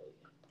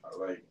 I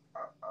like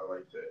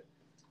that.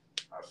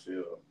 I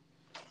feel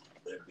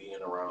that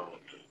being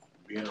around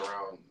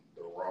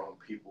the wrong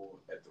people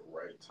at the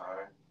right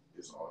time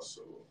is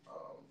also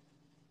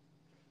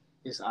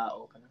It's eye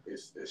opening.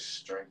 It's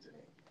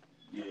strengthening.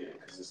 Yeah,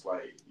 because it's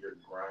like you're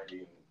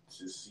grinding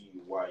to see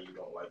why you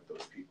don't like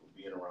those people.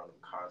 Being around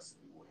them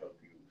constantly will help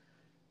you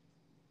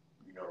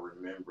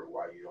remember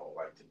why you don't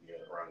like to be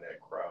around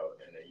that crowd,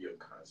 and then you'll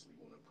constantly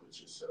want to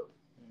put yourself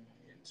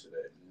into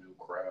that new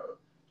crowd,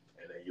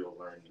 and then you'll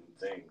learn new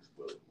things.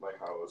 But like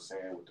how I was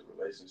saying with the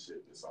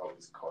relationship, it's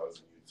always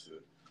causing you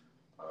to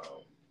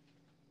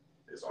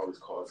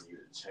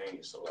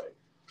change. So like,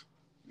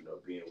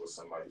 being with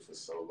somebody for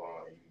so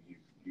long,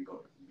 you're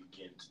gonna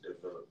begin to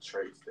develop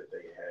traits that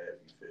they have.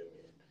 You feel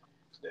me?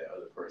 And that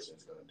other person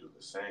is gonna do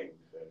the same.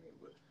 You feel me?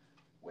 But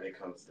when it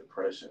comes to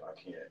depression, I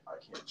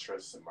can't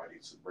trust somebody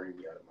to bring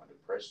me out of my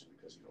depression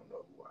because you don't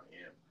know who I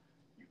am.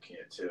 You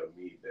can't tell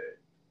me that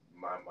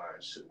my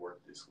mind should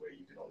work this way.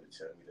 You can only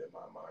tell me that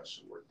my mind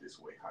should work this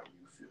way. How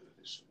you feel that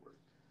it should work.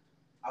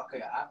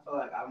 Okay, I feel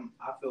like I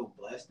feel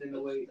blessed in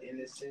a way, in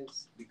this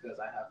sense, because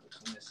I have a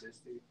twin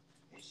sister,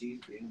 and she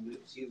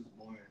was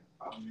born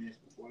 5 minutes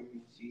before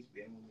me. She's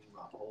been with me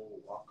my whole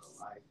walk of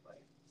life.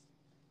 Like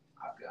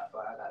I feel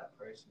like I got a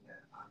person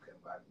that I can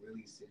like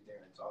really sit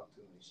there and talk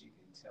to, and she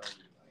can tell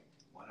me like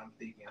what I'm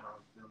thinking,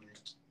 how I'm feeling,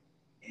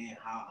 and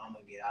how I'm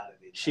gonna get out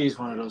of it. She's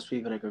one of those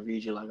people that could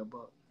read you like a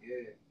book.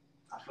 Yeah,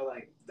 I feel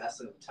like that's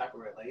a type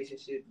of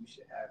relationship you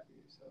should have for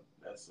yourself.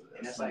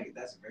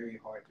 That's very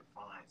hard to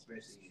find,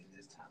 especially in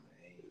this time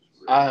of age.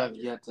 I have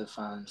yet to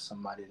find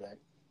somebody that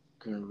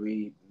can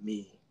read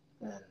me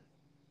and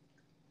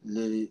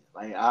literally,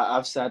 like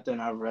I've sat there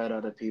and I've read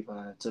other people,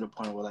 and to the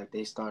point where like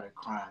they started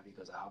crying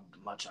because of how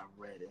much I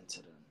read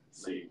into them.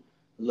 See,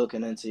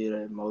 looking into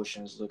their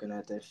emotions, looking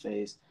at their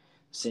face,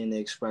 seeing the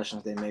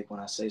expressions they make when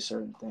I say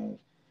certain things.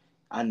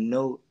 I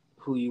know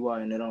who you are,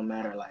 and it don't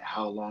matter like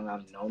how long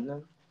I've known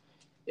them.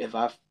 If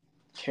I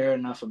care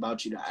enough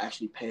about you to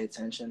actually pay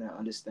attention and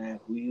understand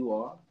who you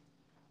are,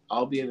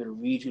 I'll be able to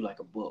read you like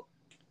a book,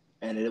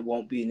 and it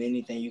won't be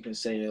anything you can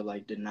say to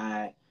like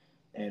deny it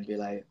and be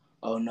like,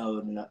 oh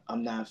no,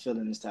 I'm not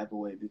feeling this type of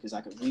way, because I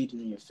can read it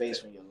in your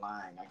face when you're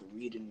lying. I can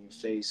read it in your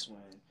face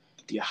when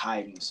you're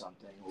hiding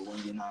something, or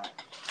when you're not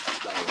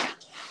like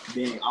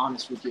being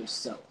honest with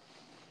yourself.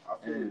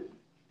 And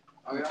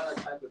are y'all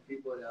the type of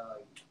people that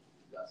like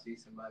y'all see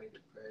somebody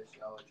depressed,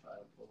 y'all would try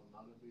to pull them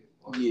out of it,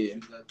 or yeah,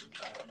 you let them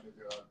try to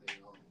figure out their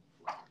own?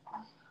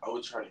 I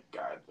would try to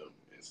guide them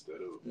instead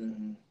of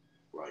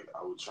like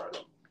I would try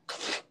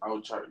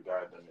to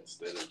guide them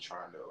instead of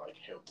trying to like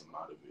help them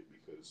out of it,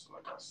 because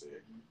like I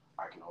said,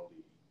 I can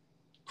only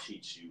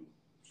teach you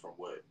from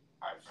what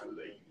I feel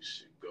that you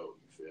should go.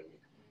 You feel me?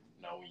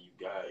 Now when you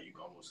guide, you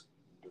can almost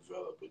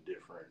develop a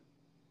different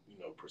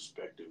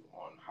perspective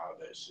on how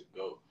that should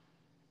go.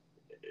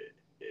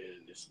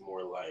 And it's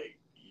more like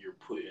you're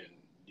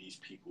putting these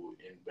people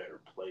in better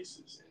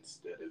places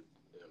instead of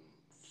them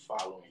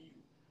following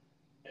you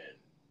and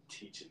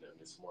teaching them.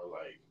 It's more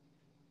like,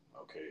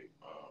 okay,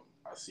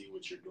 I see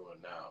what you're doing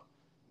now.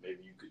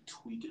 Maybe you could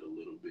tweak it a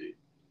little bit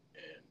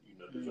and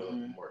develop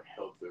a more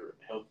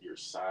healthier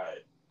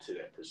side to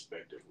that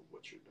perspective of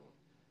what you're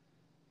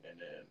doing. And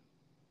then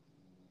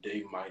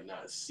they might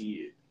not see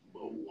it,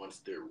 but once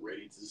they're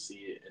ready to see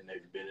it and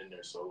they've been in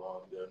there so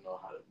long, they'll know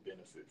how to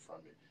benefit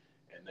from it.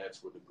 And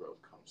that's where the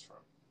growth comes from.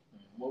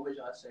 What would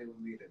y'all say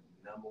would be the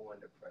number one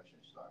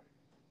depression starter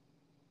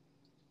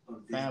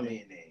of this Family.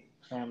 day and age?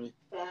 Family.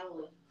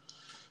 Family.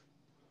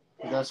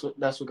 That's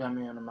what got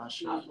me under my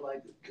shit. I feel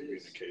like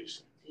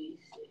Communication.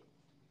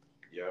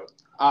 Yep.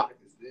 I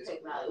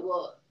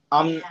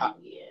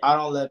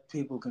don't let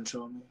people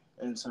control me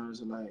in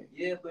terms of like.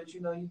 Yeah, but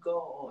you go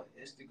on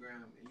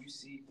Instagram and you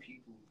see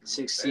people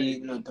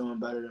succeed, doing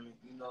better than me.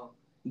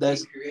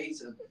 That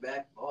creates a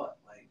back thought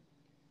like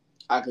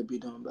I could be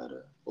doing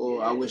better,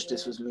 or I wish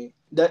this was me.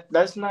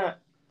 That's not.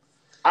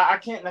 I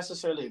can't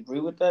necessarily agree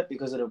with that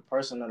because of the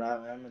person that I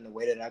am and the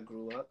way that I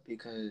grew up.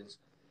 Because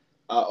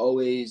I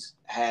always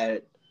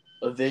had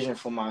a vision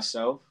for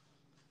myself,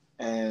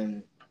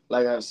 and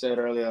like I said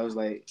earlier, I was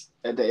like,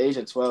 at the age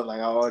of 12, like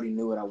I already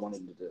knew what I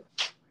wanted to do.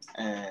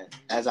 And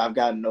as I've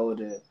gotten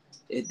older,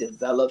 it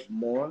developed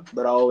more,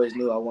 but I always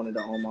knew I wanted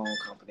to own my own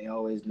company. I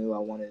always knew I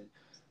wanted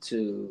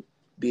to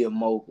be a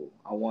mogul.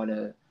 I want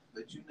to.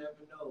 But you never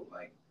know,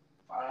 like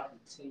 5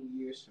 to 10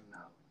 years from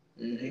now,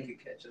 they could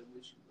catch up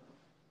with you, bro.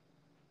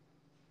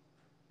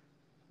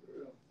 For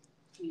real.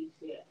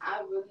 Shit, I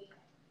don't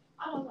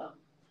know.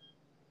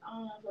 I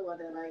don't know about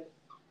that. Like,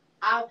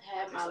 I've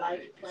had my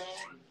life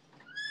planned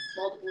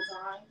multiple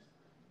times.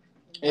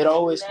 It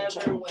always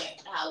never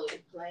went how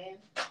it's planned.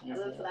 I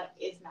just feel like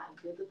it's not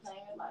good to plan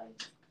your life.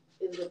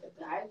 It's good to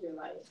guide your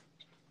life.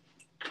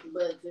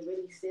 But to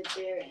really sit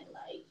there and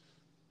like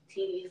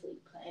tediously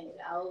plan it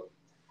out,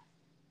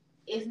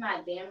 it's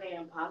not damn near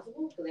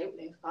impossible because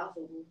everything's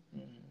possible.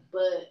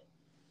 But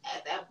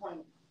at that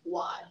point,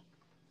 why?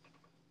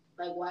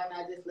 Like, why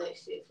not just let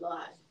shit flow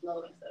how it should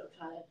flow instead of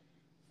trying to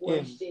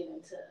force shit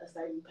into a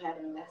certain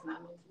pattern that's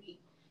not meant to be?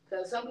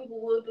 Because some people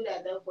will do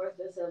that. They'll force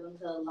themselves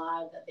into a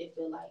life that they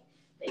feel like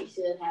they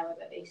should have it,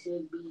 that they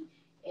should be,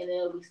 and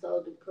they'll be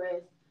so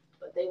depressed,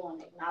 but they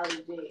won't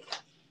acknowledge it,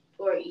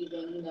 or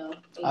even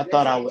I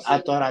thought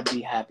I'd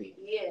be happy.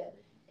 Yeah,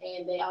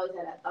 and they always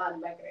had that thought in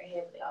the back of their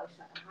head, but they always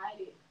try to hide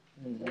it.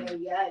 And in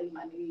reality,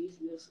 my nigga, you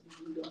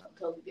should be doing something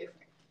totally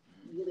different.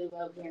 You live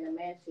up here in a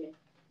mansion,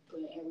 but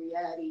in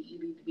reality, you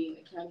need to be in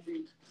the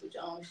country with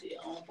your own shit,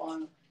 own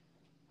farm,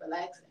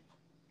 relaxing.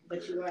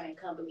 But you running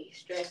company,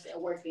 stressed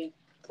and working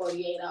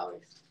 48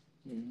 hours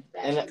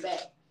back to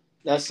back.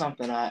 That's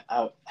something I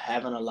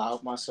haven't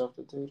allowed myself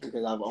to do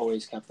because I've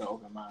always kept an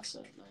open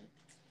mindset. Like,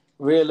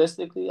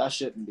 realistically, I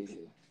shouldn't be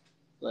here.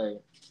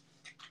 Like,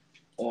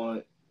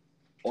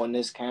 on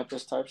this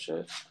campus type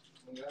shit.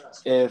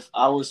 If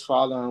I was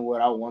following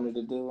what I wanted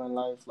to do in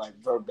life, like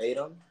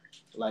verbatim,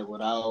 like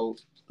without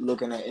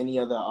looking at any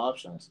other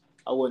options,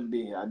 I wouldn't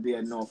be here. I'd be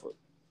at Norfolk,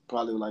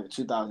 probably like a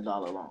 $2,000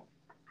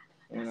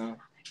 loan,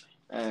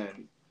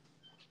 and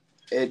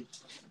it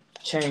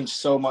changed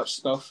so much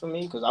stuff for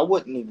me because I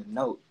wouldn't even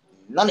know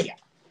none of y'all,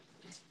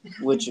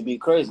 which would be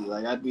crazy.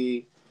 Like I'd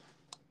be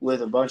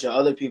with a bunch of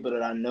other people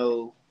that I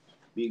know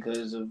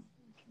because of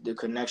the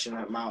connection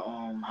that my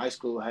high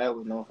school had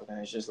with Norfolk, and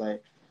it's just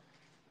like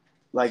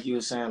you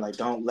were saying, like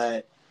don't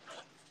let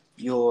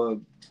your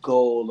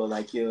goal or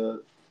like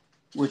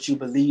what you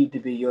believe to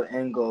be your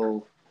end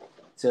goal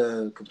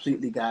to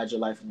completely guide your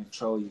life and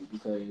control you,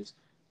 because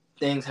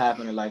things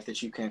happen in life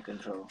that you can't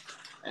control,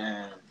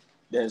 and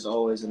there's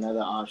always another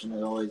option,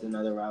 there's always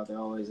another route, there's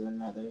always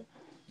another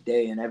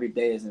day, and every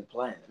day isn't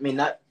planned. I mean,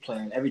 not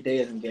planned, every day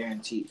isn't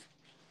guaranteed.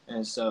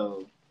 And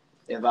so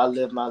if I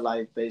live my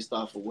life based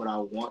off of what I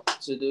want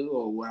to do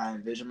or what I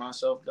envision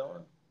myself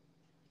doing,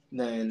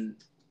 then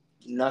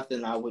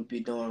nothing I would be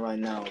doing right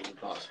now would be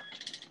possible.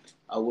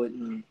 I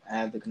wouldn't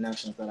have the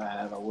connections that I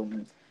have. I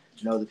wouldn't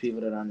know the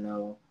people that I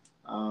know.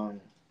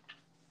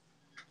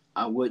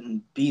 I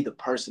wouldn't be the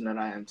person that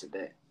I am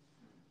today.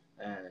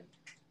 And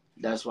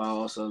that's why I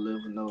also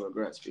live with no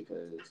regrets,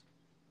 because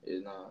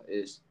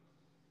it's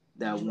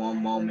that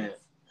one moment.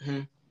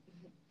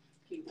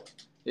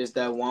 It's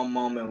that one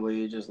moment where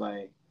you're just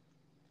like,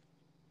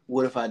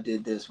 what if I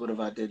did this? What if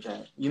I did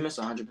that? You miss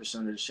 100%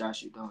 of the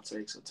shots you don't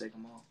take, so take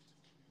them all.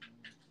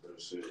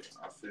 That's it.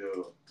 I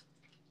feel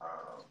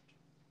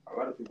a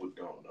lot of people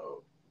don't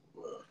know.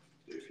 Well,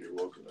 if you're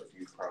woke enough,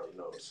 you probably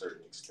know a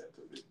certain extent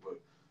of it. But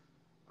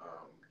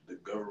the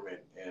government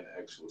and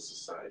actual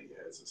society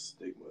has a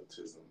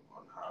stigmatism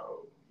on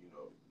how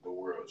the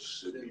world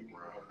should be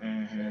run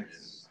and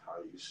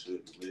how you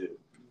should live.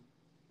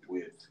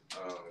 With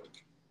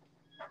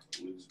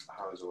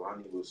how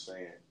Zelani was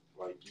saying,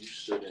 like you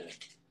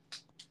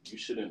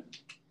shouldn't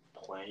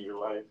plan your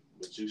life,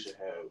 but you should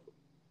have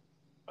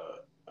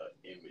a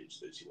image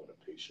that you want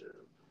to picture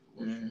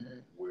of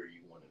where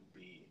you want to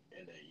be,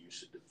 and that you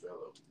should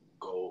develop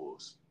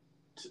goals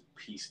to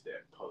piece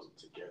that puzzle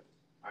together.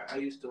 I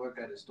used to work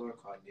at a store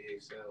called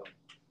DXL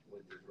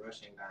with this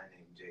Russian guy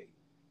named Jake.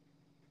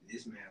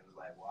 This man was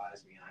like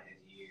wise behind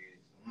his years.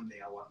 One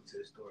day I walked into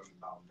the store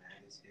about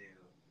mad as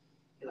hell.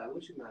 He's like,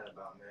 "What you mad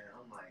about, man?"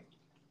 I'm like,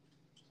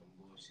 "Some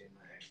bullshit.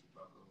 My ex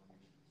broke up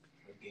with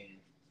me again."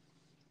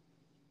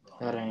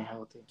 That ain't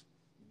healthy.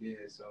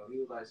 Yeah, so he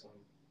was like,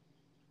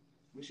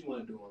 "What you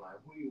want to do in life?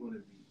 Who you want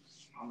to be?"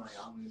 I'm like,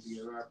 "I want to be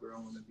a rapper. I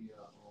want to be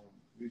a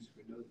music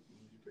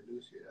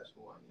producer. That's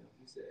who I am."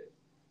 He said,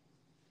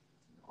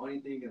 "The only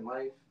thing in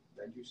life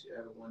that you should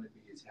ever want to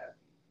be is happy.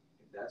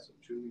 If that's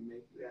what truly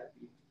makes you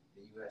happy,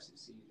 then you have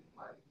succeeded in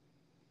life.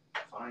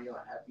 Find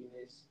your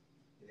happiness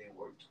and then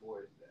work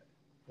towards that.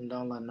 And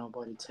don't let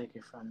nobody take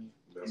it from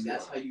you." And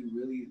that's how you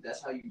really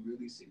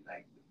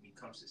like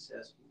become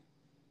successful.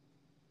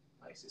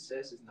 Like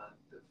success is not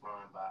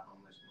defined by how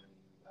much money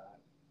you got,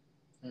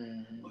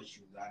 what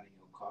you got in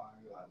your car,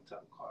 like what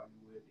type of car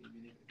you with.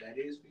 Even if that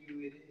is for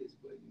you, it is.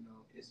 But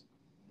it's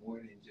more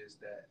than just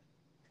that.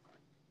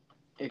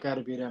 It got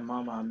to be that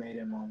mama I made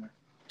it moment.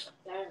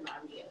 That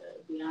reminds me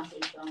of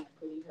Beyonce's song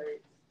 "Pretty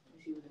Hurts"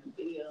 when she was in the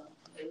video.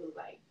 It was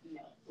like,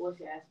 what's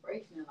your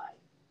aspiration in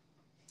life?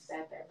 She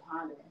sat there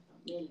pondering for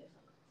minutes,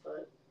 for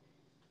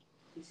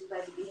And she's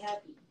like, to be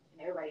happy. And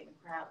everybody in the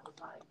crowd was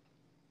like,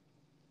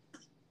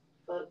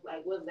 fuck,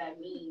 like, what does that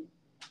mean?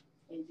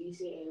 And G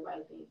said,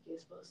 everybody think you're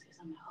supposed to say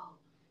something like, oh,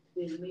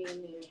 there's me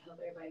in there to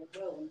help everybody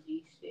grow. And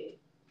G said,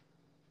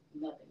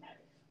 nothing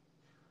matters.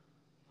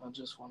 I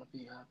just want to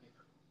be happy.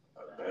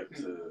 Back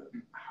to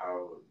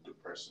how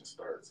depression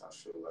starts, I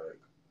feel like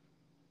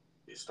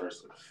it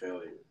starts with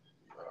failure.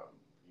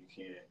 You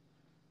can't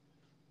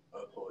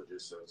uphold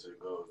yourself to the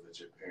goals that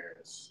your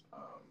parents,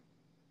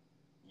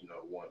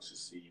 want to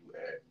see you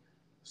at.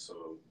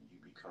 So you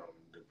become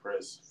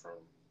depressed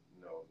from,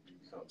 you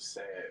become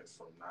sad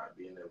from not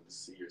being able to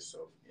see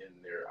yourself in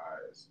their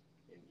eyes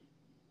in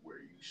where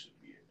you should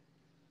be at.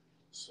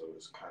 So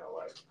it's kind of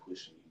like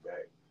pushing you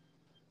back.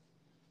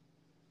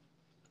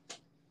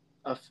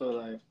 I feel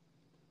like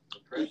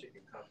depression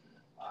can come from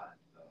a lot.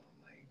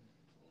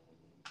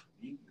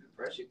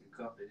 Depression can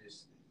come from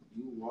just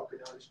you walking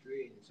down the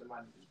street and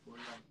somebody just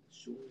pulling out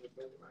shooting your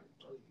brother right in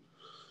front of you.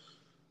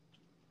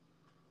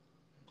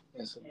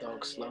 it's a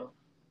dog slow.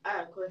 I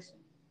have a question.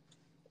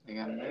 They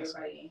got an answer.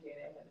 Everybody in here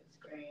that has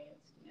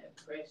experienced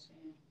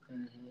depression,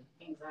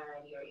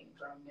 anxiety, or any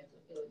form of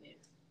mental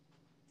illness,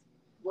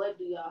 what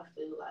do y'all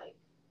feel like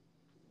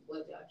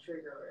was y'all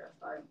trigger or a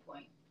starting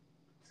point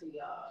to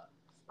y'all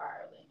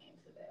spiraling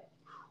into that?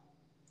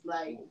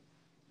 Like,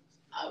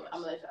 I'm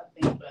gonna let y'all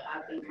think, but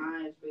I think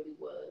mine really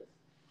was,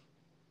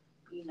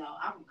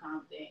 I'm from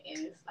Compton,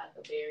 and it's like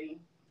a very,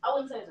 I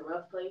wouldn't say it's a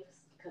rough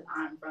place, because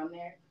I'm from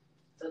there.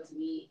 So to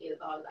me,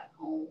 it's always like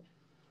home.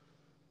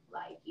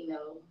 Like,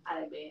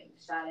 I've been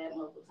shot at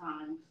multiple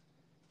times,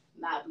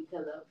 not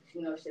because of,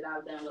 shit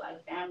I've done with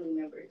like family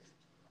members.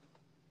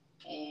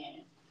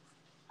 And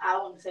I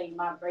want to say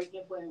my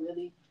breaking point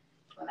really,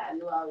 when I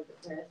knew I was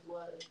depressed,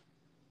 was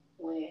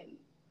when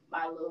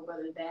my little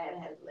brother's dad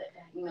had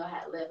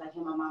left, like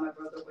him, my mom, my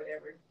brother,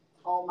 whatever,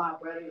 on my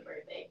brother's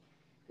birthday.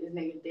 This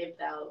nigga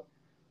dipped out,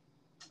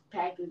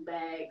 packed his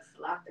bags,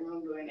 locked the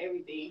room door and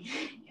everything.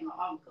 And my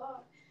mom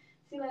called.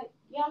 She like,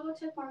 y'all go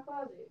check my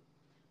closet.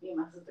 Me and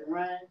my sister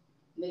run,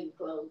 nigga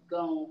clothes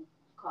gone,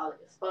 call it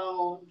his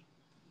phone,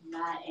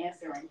 not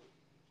answering.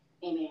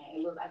 And then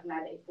it was like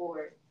night day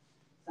 4,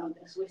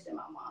 something switched in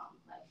my mom.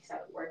 Like, she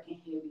started working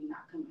heavy,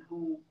 not coming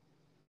home.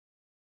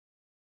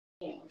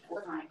 And was a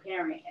full-time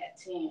parent at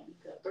 10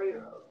 to a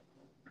 3-year-old.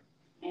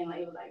 And like,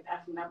 it was like,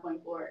 from that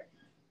point forward,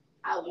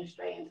 I went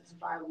straight into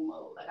survival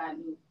mode. Like, I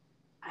knew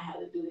I had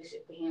to do this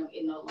shit for him.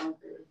 It no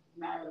longer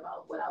mattered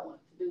about what I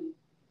wanted to do.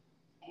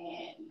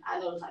 And I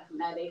noticed, like, from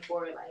that day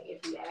forward, like,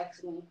 if you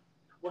ask me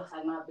what's,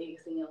 like, my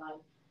biggest thing in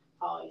life,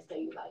 I always tell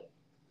you, like,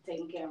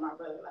 taking care of my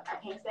brother. Like, I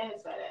can't stand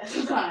his fat ass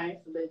sometimes,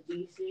 but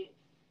G shit,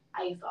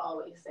 I used to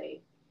always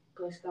say,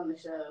 push come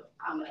to shove,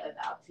 I'm going to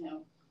adopt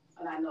him,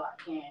 and I know I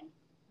can,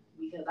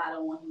 because I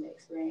don't want him to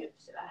experience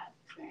the shit I have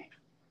to experience.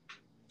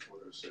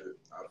 What I said,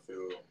 I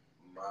feel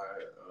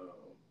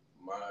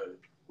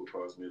what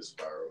caused me to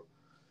spiral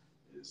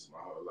is my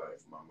whole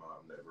life, my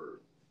mom never,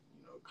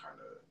 kind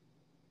of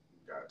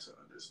got to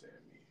understand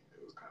me.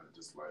 It was kind of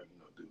just like,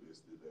 do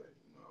this, do that.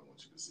 I want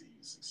you to see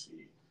you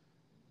succeed.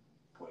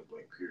 Point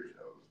blank, period.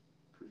 That was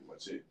pretty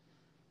much it.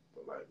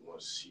 But like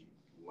once she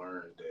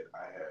learned that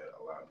I had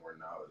a lot more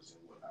knowledge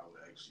than what I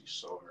would actually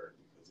show her,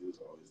 because it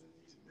was always in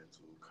these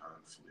mental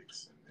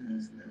conflicts, and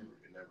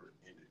it never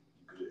ended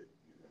good.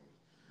 You know?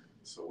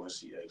 So when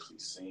she actually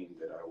seen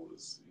that I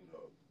was,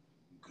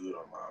 good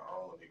on my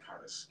own, it kind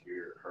of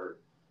scared her,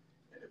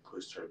 and it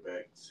pushed her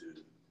back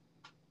to,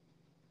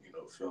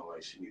 feeling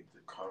like she needed to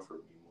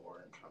comfort me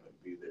more and kind of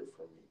be there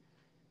for me.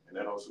 And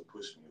that also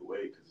pushed me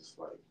away, because it's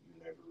like you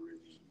never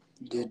really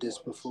did this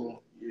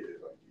before.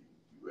 Like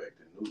you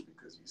acting new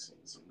because you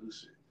seen some new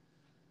shit.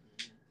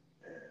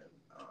 And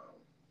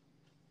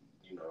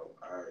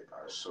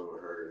I showed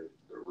her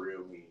the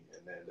real me,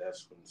 and then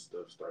that's when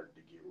stuff started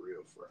to get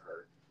real for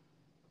her.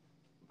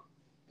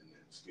 And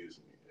then,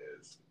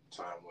 as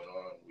time went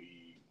on,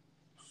 we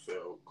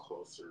fell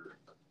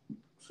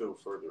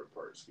further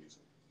apart, And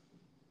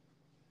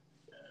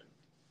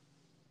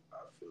I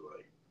feel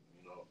like,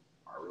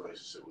 our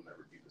relationship will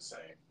never be the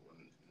same, will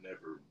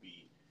never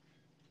be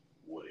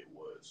what it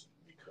was,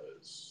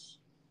 because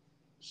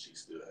she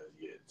still has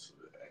yet to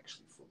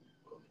actually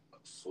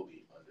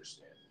fully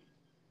understand me.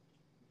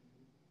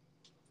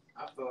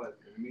 I feel like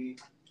for me,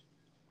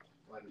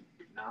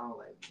 now,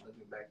 like,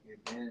 looking back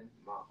then,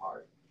 my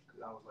heart,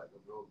 because I was like a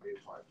real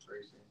big heart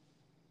person,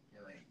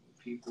 and like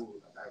people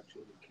like I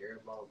truly care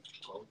about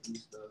go through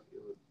stuff,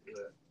 it would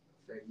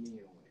affect me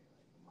in a way.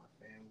 Like my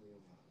family,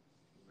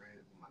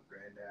 my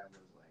granddad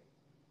was like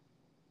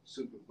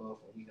super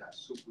buff, and he got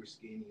super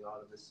skinny all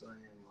of a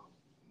sudden.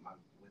 My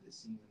with the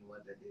seeing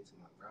what that did to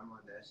my grandma,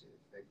 that shit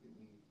affected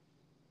me.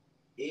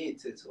 It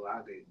took till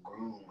I get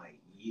grown like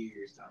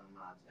years to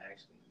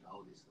actually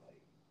notice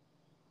like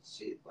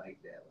shit like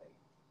that. Like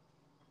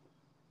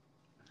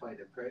I feel like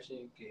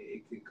depression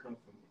could come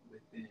from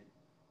within,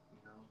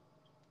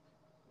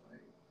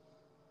 like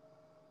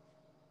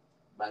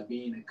by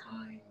being a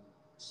kind,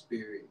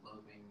 spirit,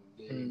 loving,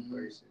 giving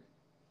person.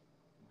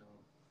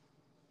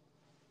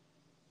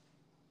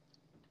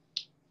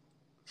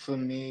 For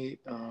me,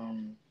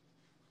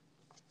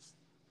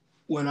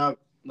 when I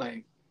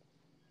like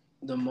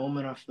the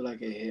moment I feel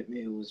like it hit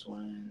me was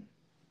when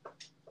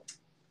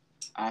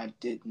I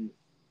didn't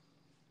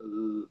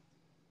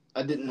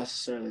I didn't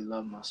necessarily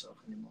love myself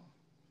anymore,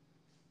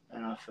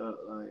 and I felt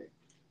like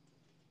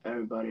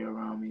everybody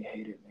around me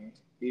hated me,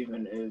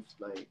 even if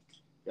like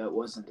that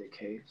wasn't the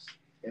case.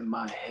 In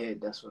my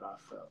head, that's what I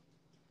felt,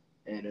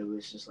 and it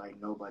was just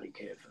like nobody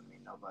cared for me.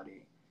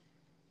 Nobody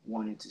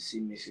wanted to see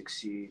me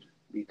succeed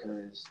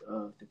because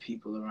of the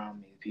people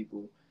around me, the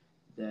people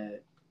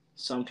that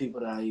some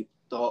people that I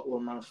thought were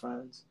my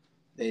friends,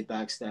 they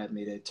backstabbed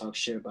me, they talk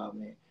shit about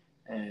me,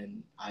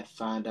 and I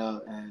found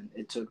out, and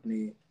it took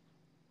me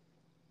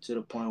to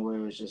the point where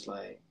it was just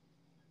like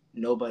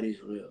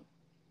nobody's real.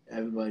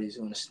 Everybody's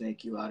gonna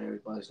snake you out.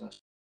 Everybody's gonna,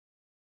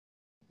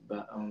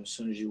 but as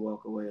soon as you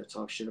walk away or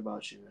talk shit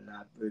about you and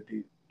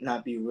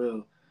not be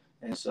real,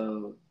 and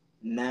so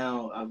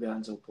now I've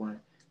gotten to a point.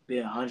 Be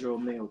 100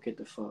 with me or get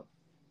the fuck,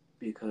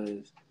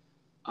 because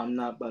I'm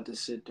not about to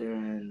sit there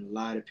and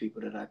lie to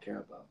people that I care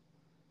about.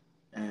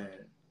 And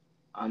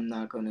I'm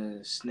not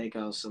gonna snake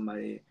out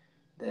somebody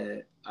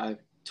that I've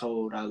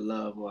told I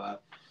love or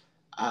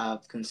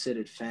I've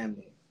considered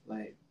family.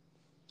 Like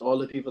all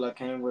the people I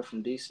came with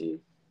from DC,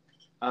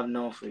 I've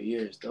known for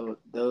years.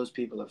 Those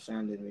people are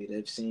family to me.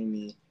 They've seen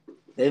me.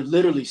 They've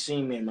literally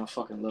seen me at my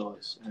fucking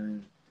lowest,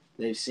 and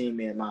they've seen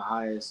me at my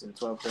highest in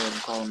 12th grade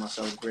and calling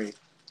myself great.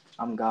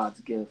 I'm God's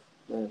gift.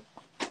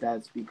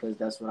 That's because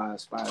that's what I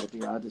aspire to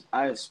be.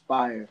 I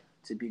aspire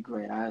to be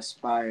great. I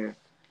aspire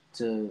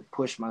to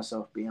push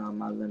myself beyond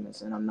my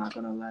limits, and I'm not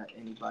gonna let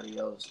anybody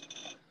else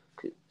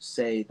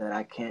say that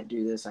I can't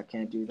do this, I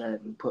can't do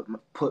that, and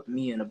put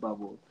me in a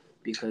bubble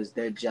because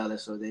they're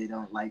jealous or they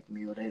don't like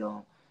me or they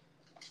don't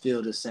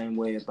feel the same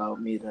way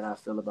about me that I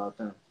feel about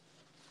them.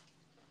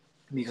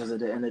 Because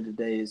at the end of the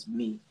day, it's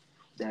me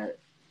that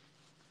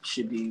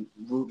should be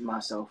rooting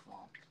myself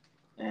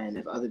on. And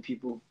if other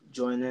people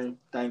join in,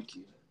 thank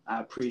you.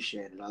 I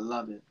appreciate it. I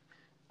love it.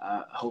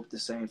 I hope the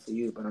same for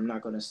you, but I'm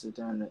not going to sit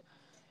there and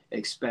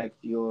expect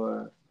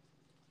your,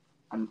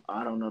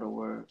 I don't know the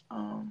word,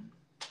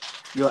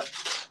 your,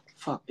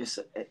 fuck, it's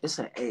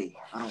an A.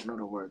 I don't know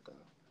the word though.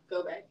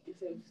 Go back. You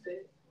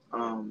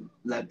said.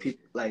 Let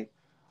people, like,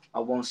 I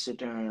won't sit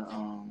there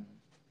and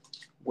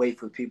wait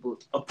for people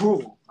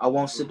approval. I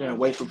won't sit there and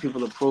wait for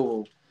people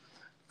approval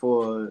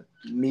for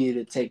me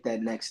to take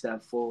that next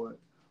step forward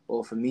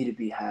or for me to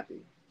be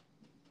happy.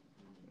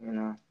 You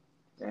know?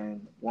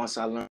 And once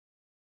I learned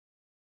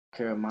to take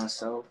care of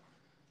myself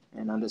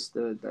and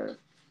understood that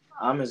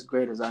I'm as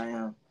great as I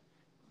am,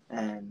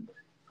 and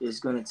it's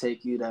going to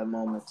take you that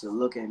moment to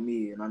look at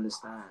me and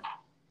understand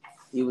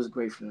he was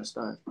great from the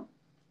start.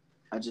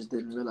 I just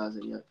didn't realize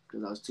it yet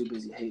because I was too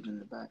busy hating in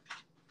the back.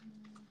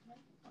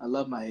 I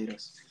love my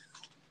haters.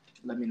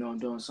 Let me know I'm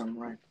doing something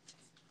right.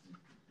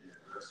 Yeah,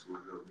 that's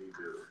what helped me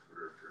build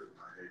for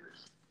my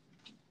haters.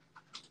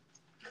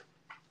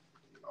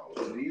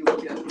 Do you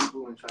look at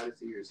people and try to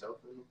see yourself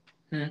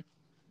in them?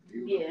 Do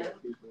you look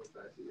at people and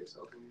try to see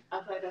yourself in them? I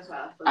feel like that's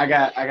why I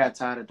feel I got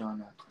tired of doing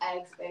that. I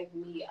expect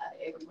me out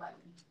of everybody.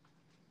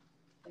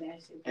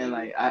 And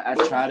like I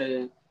try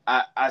to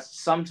I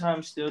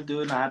sometimes still do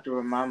it and I have to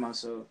remind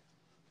myself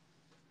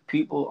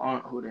people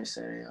aren't who they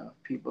say they are.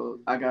 People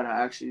I gotta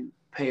actually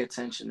pay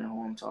attention to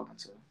who I'm talking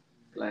to.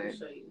 Like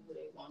show you who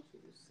they want you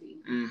to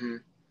see.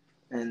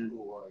 And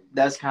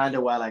that's kind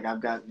of why like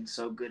I've gotten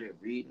so good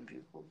at reading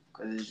people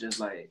because it's just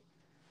like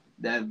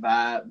that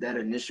vibe, that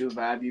initial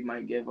vibe you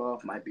might give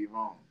off might be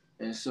wrong.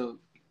 And so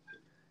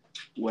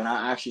when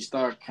I actually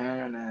start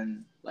caring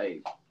and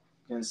like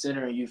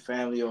considering you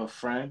family or a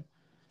friend,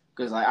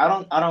 because like I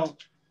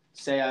don't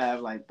say I have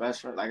like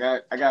best friend. Like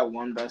I got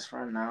one best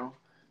friend now,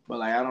 but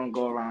like I don't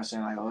go around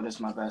saying like, oh, this is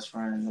my best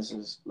friend. This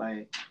is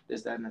like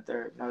this, that, and the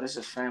third. No, this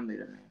is family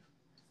to me.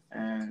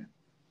 And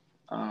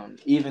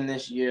even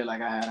this year,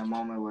 like I had a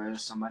moment where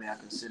somebody I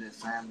considered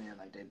family and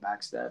like they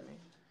backstabbed me,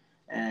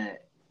 and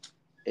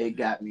it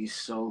got me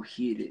so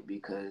heated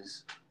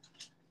because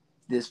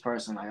this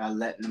person, like I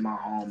let into my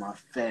home, I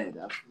fed,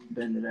 I've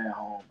been to their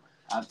home,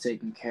 I've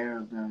taken care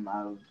of them,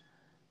 I've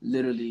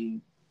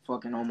literally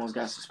fucking almost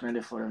got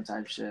suspended for them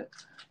type shit,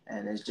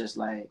 and it's just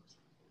like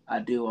I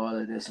do all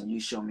of this and you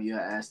show me your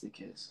ass to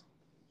kiss.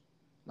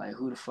 Like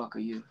who the fuck are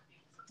you?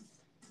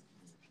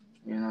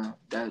 You know,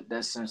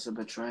 that sense of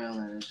betrayal,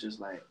 and it's just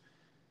like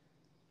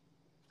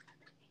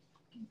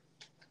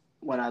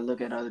when I look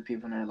at other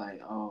people and they're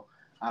like, oh,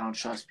 I don't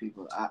trust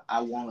people,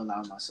 I won't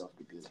allow myself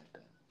to be like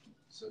that.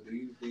 So do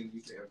you think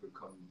you can ever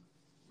come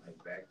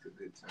like back to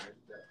good terms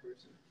with that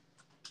person?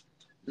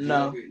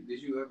 No.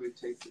 Did you ever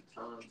take the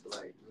time to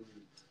like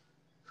really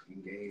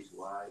engage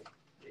why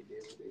they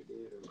did what they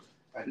did?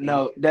 Or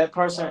no, that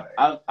person,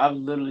 I've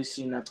literally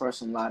seen that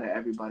person lie to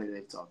everybody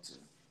they've talked to.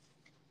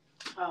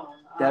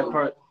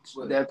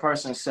 That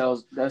person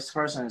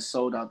has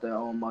sold out their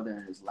own mother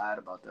and has lied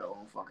about their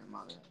own fucking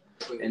mother.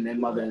 And their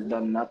mother has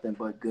done nothing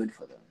but good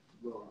for them.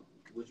 Well,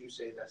 would you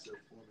say that's a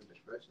form of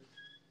depression?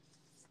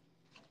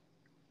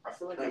 I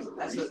feel like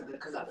that's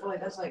because I feel like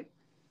that's like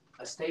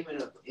a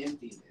statement of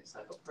emptiness,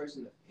 like a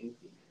person of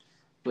emptiness.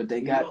 But they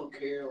You got don't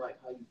care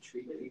like how you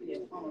treat people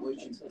and what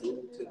you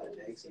do to the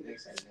next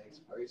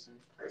person.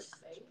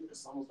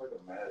 It's almost like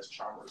a mass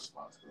trauma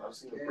response. Because I've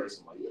seen a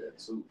person like that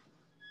too.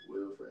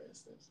 Will, for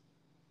instance,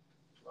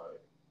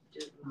 like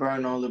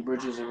burn all the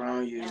bridges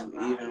around you,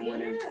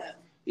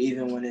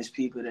 even when it's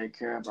people that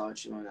care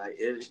about you, and like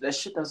that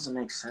shit doesn't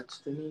make sense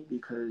to me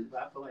because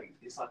I feel like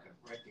it's like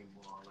a wrecking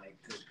ball, like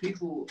because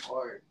people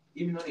are,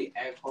 even though they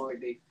act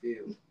hard, they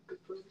feel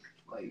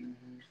like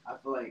I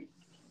feel like.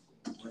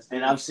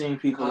 And I've seen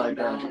people like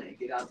that and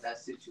get out that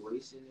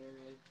situation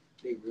they're in.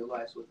 They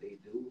realize what they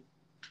do,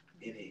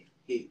 and it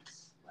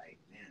hits. Like,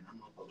 man, that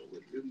motherfucker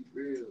was really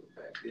real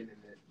back then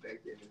and then.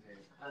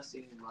 I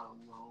seen it in my own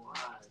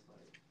eyes.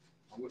 Like,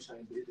 I wish I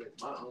did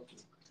that. My uncle,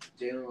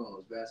 Jalen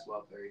Rose,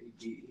 basketball player,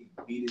 he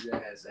beat his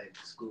ass at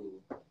school.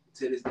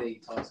 To this day, he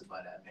talks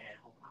about that. Man,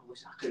 I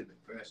wish I could have been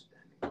fresh with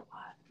that nigga. Why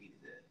I beat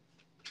his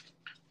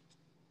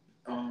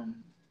ass?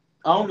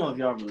 I don't know if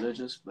y'all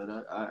religious, but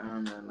I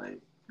man, like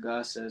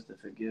God says to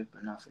forgive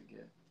but not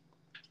forget.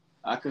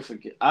 I could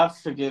forget. I've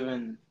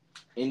forgiven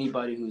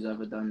anybody who's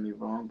ever done me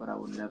wrong, but I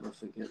would never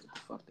forget what the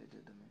fuck they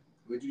did to me.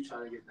 Would you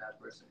try to get that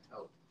person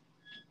help?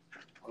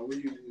 Or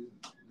would you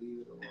leave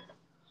it alone?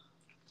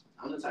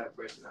 I'm the type of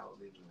person I would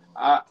leave it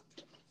alone.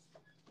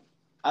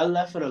 I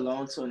left it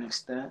alone to an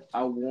extent.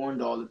 I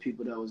warned all the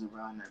people that was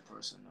around that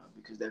person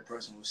because that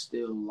person was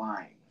still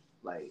lying,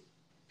 like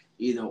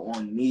either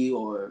on me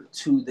or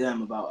to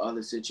them about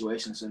other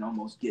situations and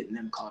almost getting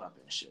them caught up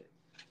in shit.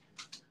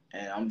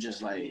 And I'm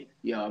just like,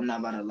 yo, I'm not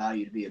about to allow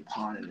you to be a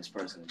pawn in this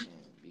person's game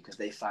because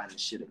they find this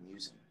shit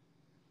amusing.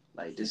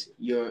 Like this,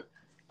 you're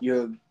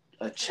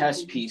a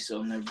chess piece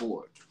on their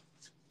board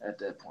at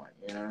that point,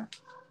 you know.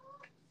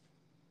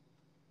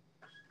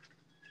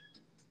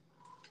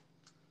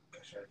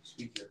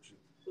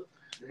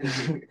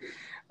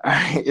 All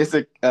right, it's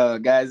a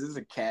guys. There's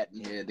a cat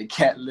in here. The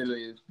cat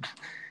literally is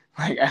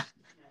like, yeah.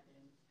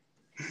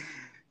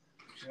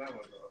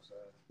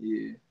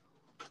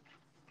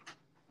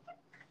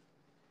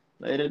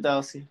 Later,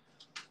 Dulcie.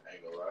 I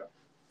ain't gonna lie.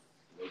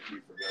 Low-key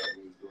forgot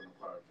we was doing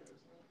a podcast,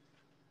 man.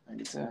 I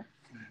can tell.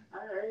 I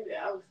heard it.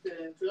 I was still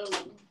in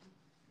tune.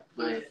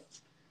 But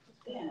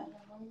yeah.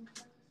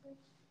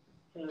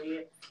 Hell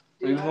yeah.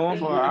 We going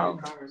for an hour.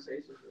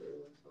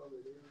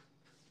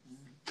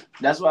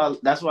 That's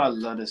why I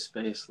love this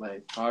space,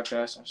 like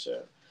podcast and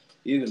shit.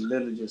 You can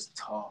literally just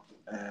talk,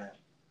 and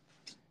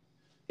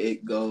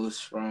it goes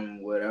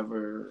from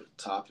whatever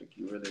topic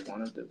you really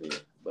want it to be.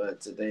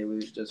 But today we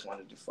just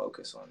wanted to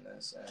focus on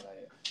this, and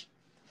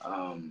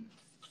like,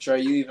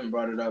 Trey, you even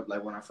brought it up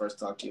like when I first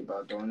talked to you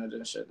about doing it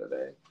and shit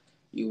today.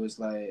 You was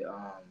like,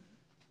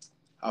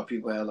 how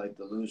people have like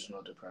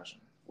delusional depression,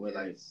 where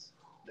like.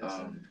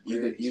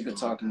 You could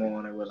talk more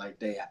on it where like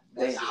they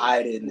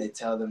hide it and they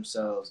tell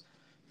themselves,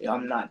 yeah,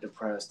 I'm not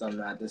depressed, I'm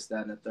not this,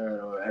 that, and the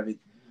third, or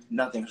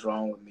nothing's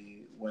wrong with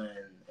me, when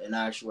in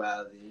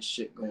actuality there's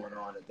shit going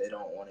on that they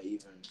don't want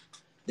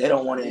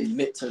to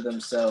admit to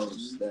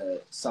themselves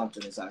that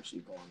something is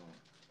actually going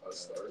on. A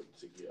start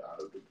to get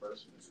out of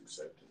depression is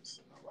acceptance,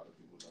 and a lot of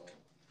people don't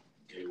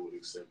deal with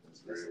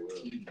acceptance very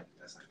well.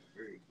 That's like a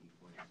very key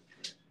point.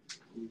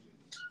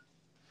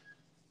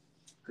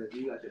 Because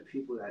you got the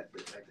people that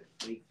like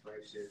the fake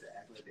friendships that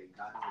act like they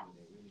got it and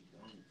they really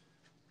don't.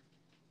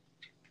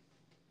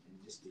 And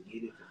just to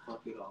get it, to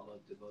fuck it all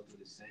up, to go through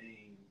the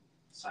same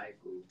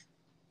cycle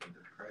of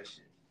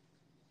depression.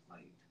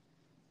 Like,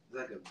 it's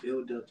like a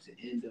build up to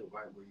end up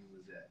right where you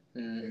was at.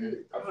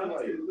 Mm-hmm. I feel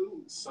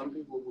like some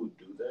people who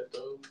do that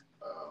though,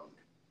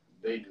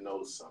 they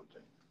know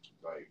something.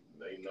 Like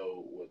they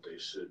know what they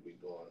should be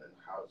doing and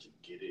how to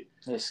get it.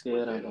 They're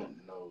scared but of they it.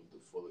 don't know the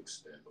full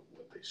extent of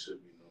what they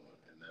should be doing,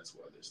 and that's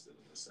why they're still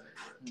in the same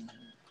way.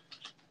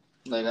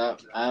 Mm-hmm. Like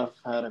I've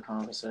had a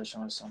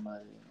conversation with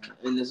somebody,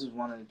 and this is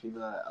one of the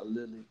people that I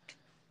literally,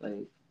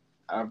 like,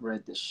 I've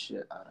read the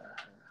shit out of her,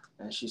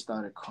 and she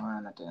started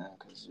crying at the end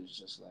because it was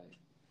just like,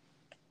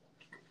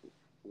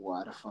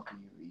 why the fuck are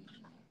you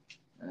reading me?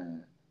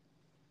 And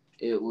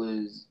it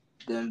was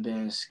them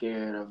being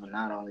scared of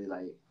not only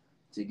like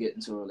to get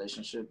into a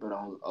relationship, but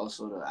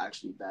also to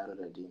actually battle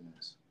their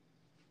demons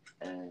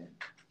and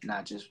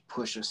not just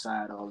push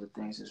aside all the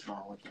things that's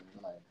wrong with them.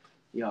 Like,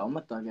 yo, I'm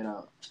gonna thug it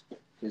out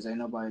because ain't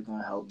nobody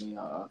gonna help me.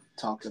 I've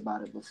talked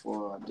about it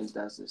before. This,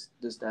 that,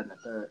 and the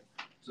third.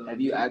 So have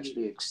you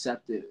actually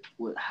accepted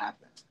what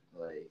happened?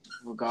 Like,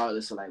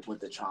 regardless of like what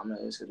the trauma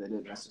is, because they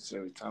didn't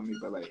necessarily tell me,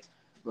 but like,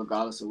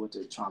 regardless of what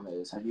the trauma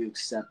is, have you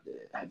accepted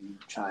it? Have you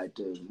tried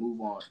to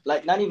move on?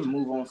 Like, not even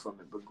move on from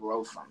it, but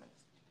grow from it.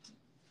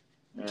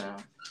 You know,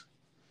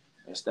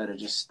 instead of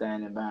just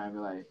standing by and be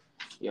like,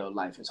 yo,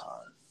 life is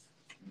hard.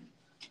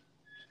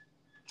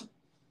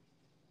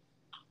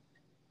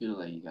 You look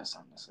like you got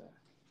something to say.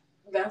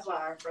 That's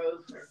why I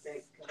froze for a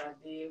sec, because I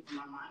did,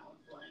 my mind was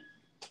blank.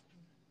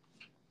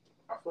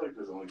 I feel like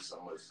there's only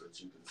so much that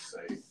you can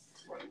say,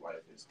 like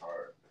life is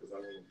hard. Because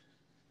I mean,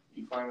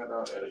 you find that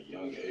out at a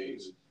young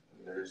age,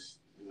 and there's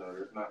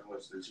not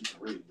much that you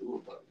can really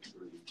do about it. It's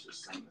really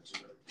just something that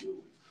you got to deal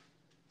with.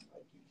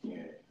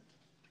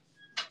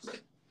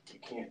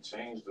 can't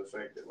change the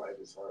fact that life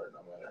is hard.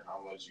 No matter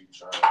how much you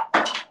try,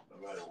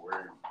 no matter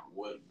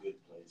what good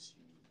place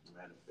you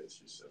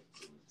manifest yourself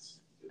to, it's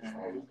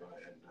always gonna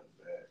end up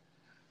bad.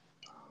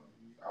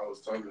 I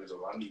was talking to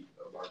Jelani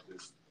about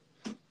this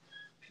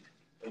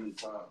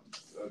anytime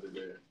the other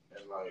day,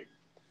 and like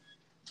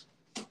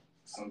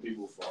some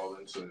people fall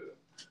into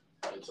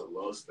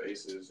low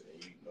spaces,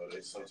 and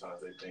they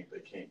sometimes they think they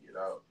can't get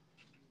out,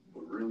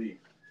 but really,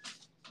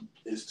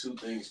 it's two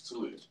things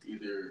to it.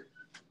 Either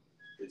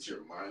it's your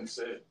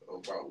mindset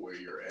about where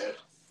you're at,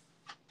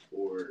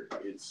 or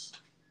it's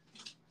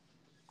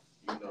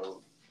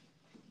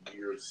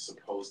you're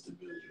supposed to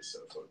build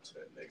yourself up to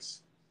that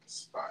next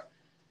spot.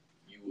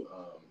 You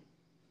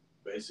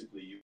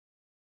basically you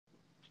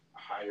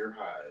higher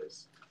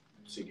highs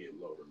to get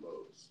lower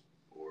lows,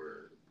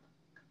 or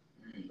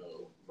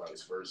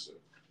vice versa.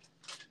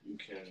 You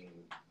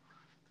can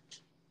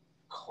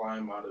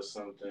climb out of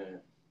something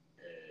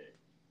and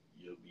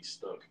you'll be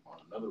stuck on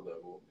another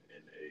level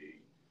in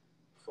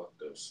a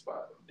fucked up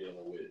spot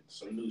dealing with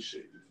some new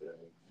shit, you feel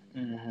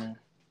me? Mm-hmm.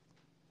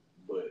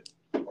 But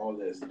all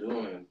that's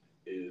doing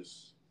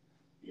is,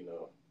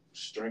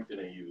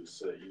 strengthening you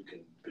so that you can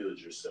build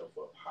yourself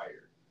up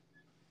higher.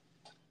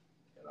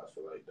 And I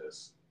feel like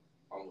that's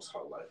almost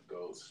how life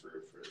goes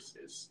for it's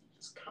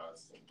just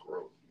constant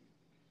growth.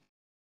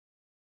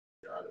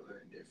 Out of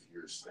it. If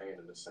you're staying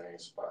in the same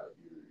spot,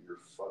 you're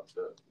fucked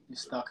up. You're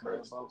stuck in a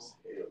bubble.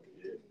 Hell,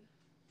 yeah.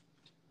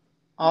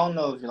 I don't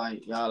know if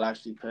y'all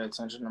actually pay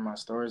attention to my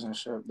stories and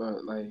shit,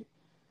 but like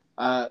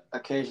I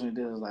occasionally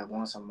do this like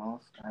once a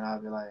month, and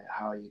I'll be like,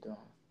 "How are you doing?"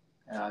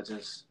 And I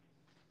just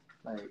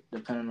like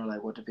depending on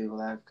like what the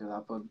people ask, because I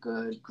put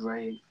good,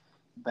 great,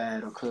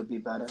 bad, or could be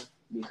better,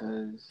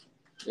 because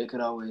it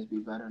could always be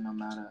better no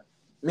matter.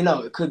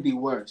 It could be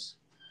worse,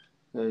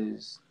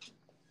 because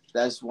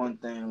that's one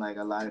thing like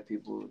a lot of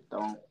people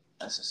don't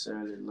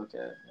necessarily look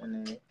at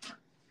when they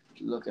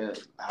look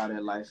at how their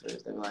life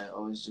is. They're like,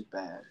 "Oh, it's just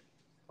bad,"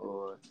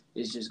 or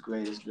 "It's just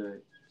great, it's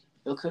good."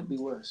 It could be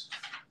worse.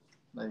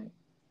 Like,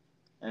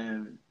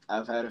 and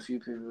I've had a few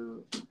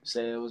people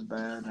say it was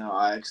bad. Now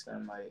I ask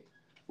them like,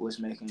 "What's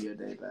making your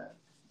day bad?"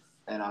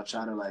 And I'll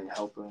try to like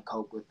help them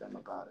cope with them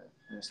about it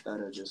instead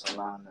of just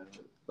allowing them.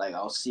 Like,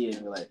 I'll see it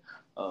and be like,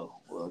 "Oh,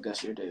 well, I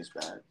guess your day's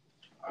bad."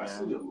 I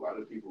see a lot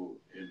of people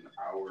in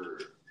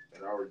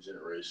our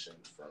generation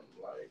from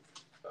like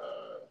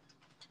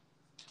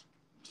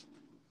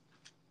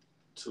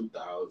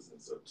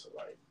 2000s up to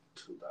like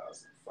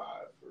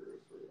 2005 for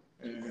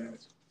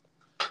guys.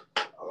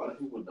 A lot of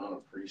people don't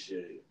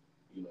appreciate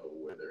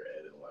where they're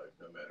at in life,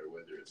 no matter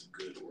whether it's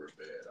good or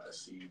bad. I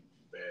see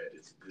bad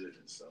is good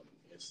in some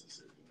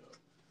instances.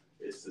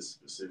 It's the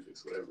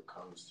specifics. Whatever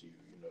comes to you,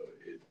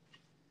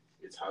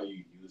 it's how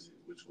you use it,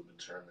 which will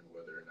determine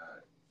whether or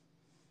not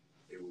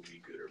it will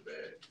be good or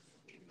bad.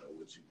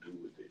 What you do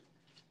with it,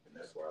 and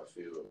that's why I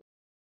feel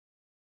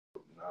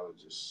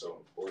knowledge is so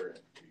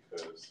important,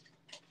 because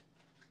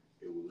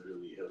it will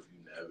literally help you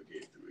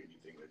navigate through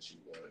anything that you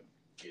want to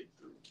get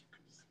through.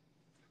 Because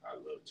I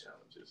love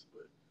challenges,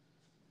 but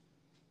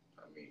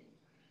I mean,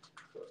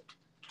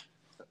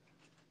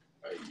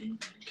 you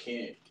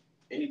can't.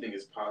 Anything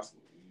is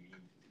possible. You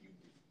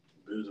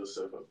build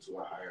yourself up to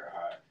a higher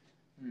high,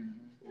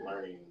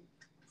 learning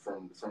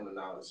from the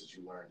knowledge that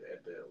you learned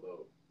at that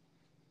low,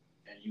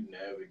 and you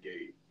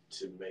navigate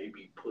to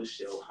maybe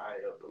push your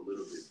high up a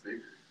little bit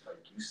bigger.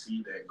 Like, you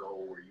see that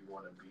goal where you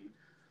want to be.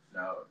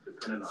 Now,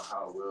 depending on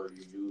how well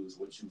you use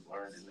what you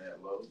learned in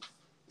that low,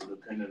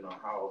 depending on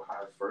how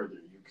high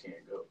further you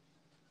can go.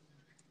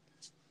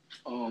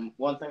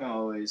 One thing I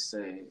always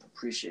say,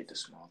 appreciate the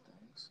small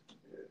things.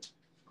 Yeah.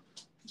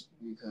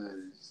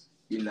 Because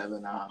you never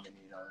know how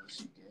many of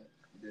those you get.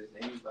 Does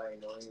anybody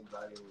know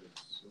anybody with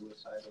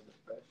suicidal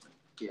depression?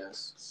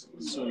 Yes.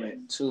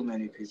 Too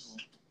many people.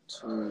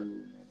 Too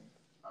many.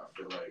 I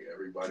feel like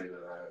everybody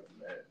that I have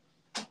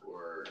met,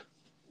 or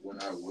when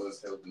I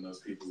was helping those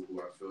people who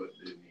I felt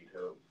did need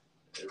help,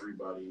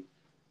 everybody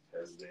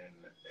has been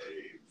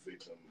a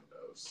victim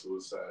of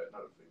suicide.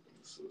 Not a victim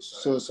of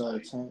suicide. Suicide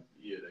attempt.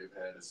 Yeah, they've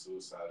had a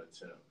suicide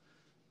attempt.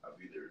 I've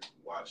either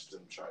watched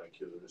them try to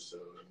kill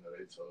themselves,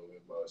 they told me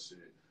about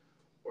shit,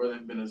 or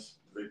they've been a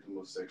victim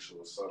of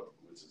sexual assault,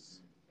 which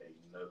is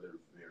another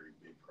very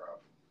big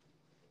problem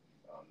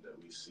that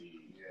we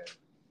see. Yeah,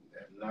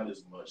 not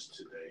as much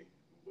today,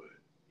 but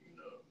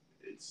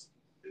it's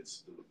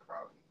still a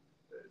problem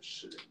that it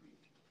shouldn't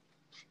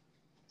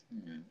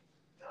be.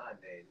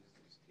 Nowadays, it's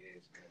just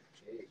kids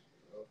being kids,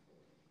 bro.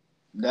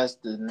 That's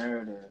the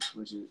narrative,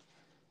 which is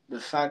the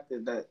fact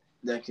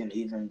that can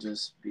even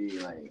just be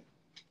like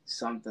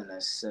something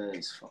that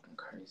says fucking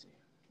crazy.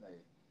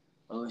 Like,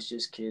 oh, it's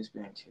just kids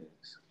being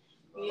kids.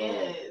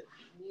 Yeah,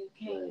 you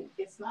can't.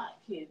 It's not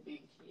kids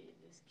being kids.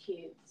 It's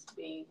kids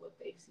being what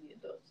they see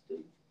adults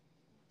do.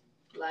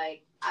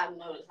 Like, I've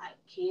noticed, like,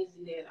 kids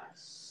that are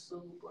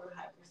super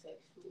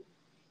hypersexual,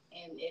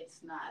 and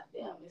it's not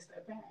them, it's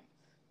their parents.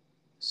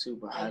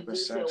 Super like,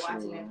 hypersexual.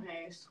 Watching their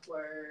parents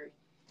twerk,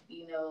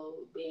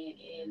 being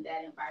in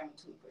that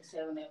environment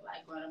 24/7, they're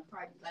like running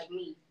parties like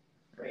me.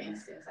 For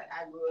instance, like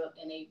I grew up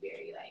in a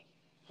very like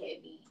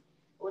heavy,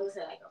 I wouldn't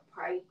say like a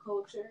party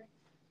culture,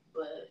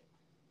 but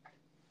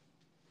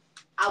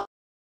I was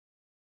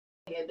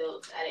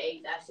adults at an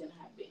age I shouldn't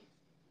have been.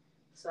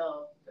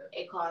 So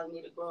it caused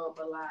me to grow up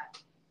a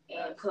lot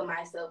and put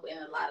myself in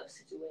a lot of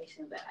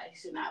situations that I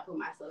should not put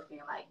myself in,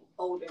 like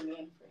older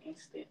men, for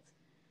instance,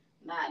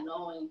 not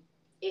knowing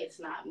it's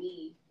not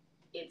me,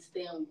 it's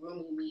them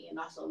grooming me, and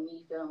also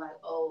me feeling like,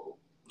 oh,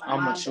 my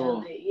mom does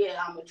it.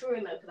 Yeah, I'm mature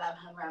enough because I've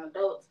hung around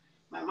adults.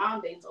 My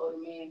mom dates older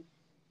men.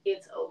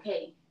 It's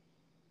okay,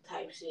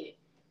 type shit.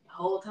 The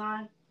whole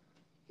time,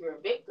 you're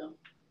a victim.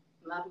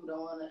 A lot of people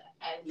don't want to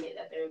admit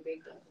that they're a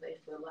victim because they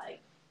feel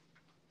like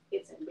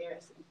it's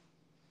embarrassing.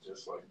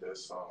 Just like that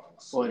song.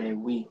 Or they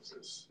weak.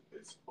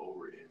 It's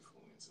over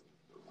influencing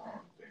the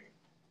wrong thing.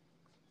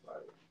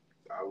 Like,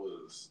 I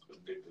was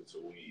addicted to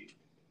weed.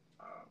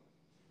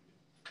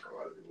 A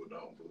lot of people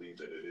don't believe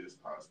that it is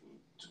possible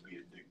to be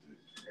addicted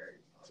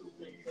to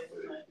weed,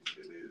 but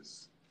it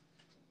is.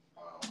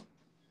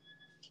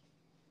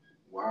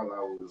 While I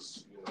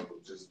was,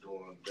 just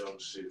doing dumb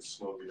shit,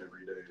 smoking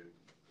every day,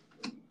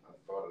 I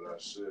thought that I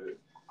should.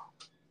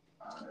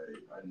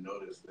 I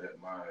noticed that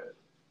my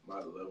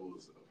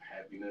levels of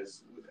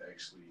happiness would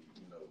actually,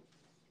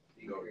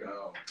 go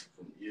down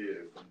from day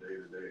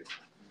to day.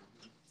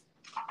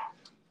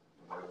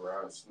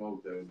 Whenever I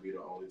smoked, that would be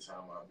the only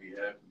time I'd be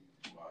happy.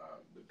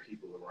 The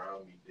people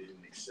around me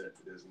didn't accept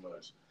it as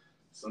much.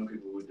 Some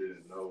people who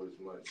didn't know as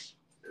much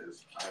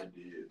as I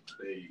did,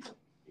 they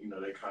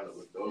kind of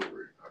looked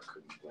over it. I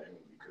couldn't blame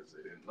them because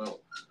they didn't know.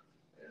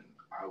 And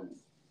I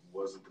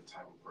wasn't the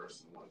type of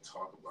person to want to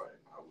talk about it.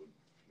 I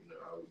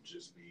would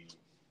just be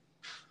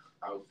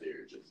out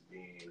there, just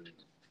being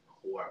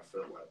who I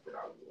felt like that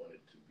I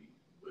wanted to be,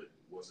 but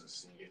wasn't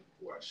seeing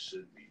who I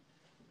should be.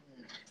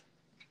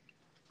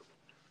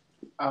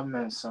 I've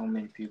met so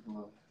many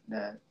people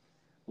that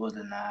will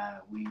deny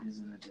weed is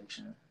an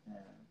addiction.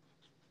 And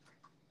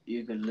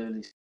you can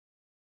literally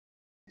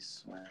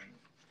see when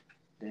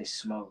they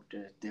smoke,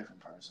 they're a different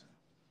person.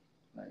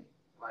 Like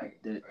for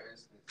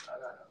instance, I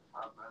got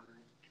my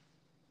brother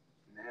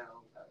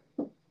now.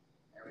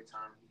 Every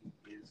time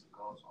he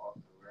goes off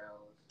the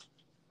rails,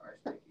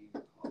 first thing he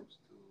comes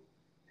to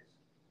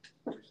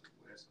is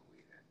where's some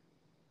weed at?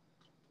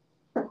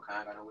 Okay,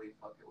 I got no weed.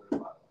 Fuck it with a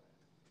bottle.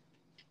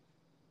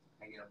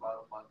 I get a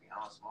bottle. Fuck it. I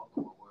don't smoke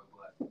no more,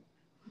 but.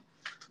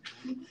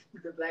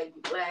 The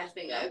last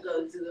thing I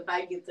go to, if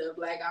I get to a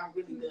black, I'm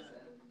really done.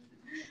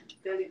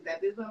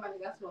 That this one, I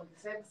smoking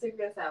 7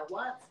 cigarettes at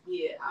once.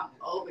 Yeah, I'm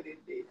over this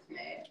bitch,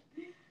 man.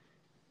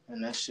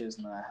 And that shit's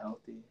not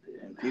healthy.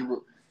 And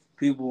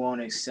people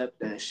won't accept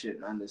that shit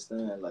and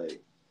understand.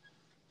 Like,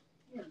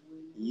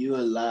 you a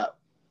lot.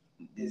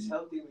 It's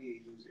healthy when you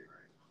use it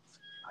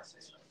right. I say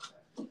it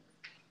like that.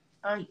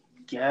 I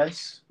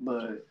guess,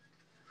 but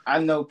I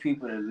know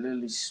people that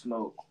literally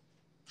smoke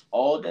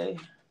all day,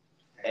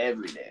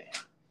 every day.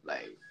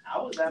 Like,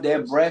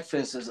 their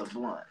breakfast is a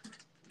blunt.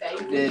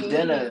 Their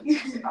dinner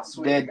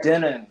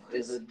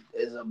is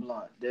a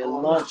blunt. Their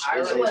lunch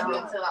is a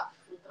blunt.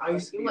 I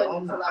used to be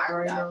on the high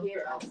right now.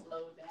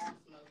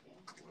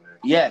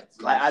 Yeah,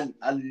 like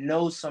I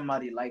know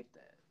somebody like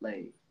that.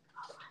 Like,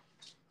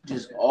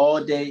 just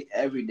all day,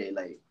 every day.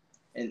 Like,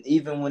 and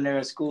even when they're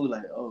at school,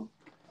 like, oh,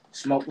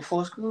 smoke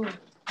before school.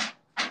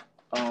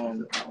 I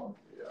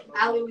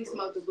literally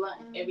smoke the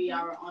blunt every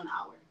hour on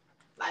hour.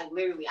 Like,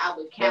 literally, I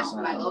would count.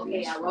 Like,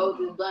 okay, I rolled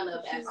this blunt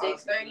up at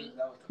 6:30.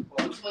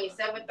 Between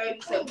 7:30,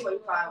 7:45,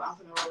 I'm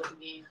going to roll it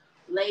again.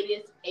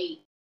 Latest,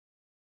 8.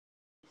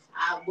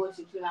 I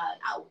bullshit you not.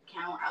 I would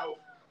count out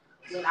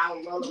when I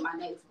would roll up my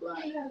next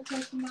blunt.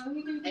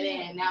 And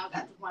then now it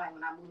got to the point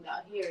when I moved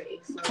out here,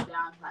 it slowed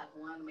down to like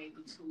 1,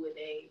 maybe 2 a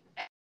day.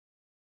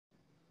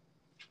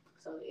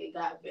 So it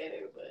got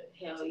better, but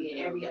hell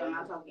yeah, I'm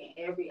not talking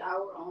every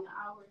hour on the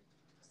hour.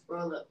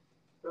 Roll up,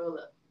 roll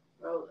up,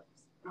 roll up,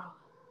 roll up.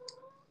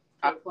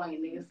 To the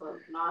point niggas so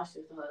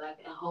nauseous, like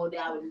a whole day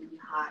I would be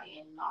high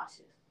and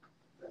nauseous.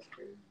 That's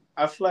crazy.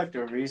 I feel like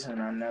the reason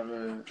I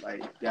never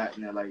like got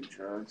into like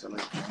drugs or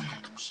like drinking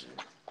and shit,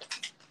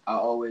 I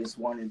always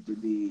wanted to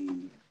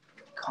be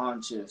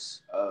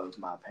conscious of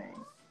my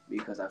pain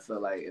because I feel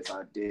like if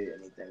I did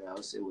anything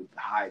else, it would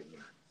hide me.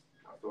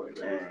 I feel like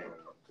that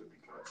to be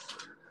conscious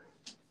of your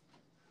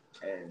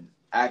pain. And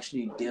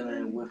actually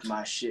dealing with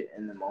my shit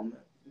in the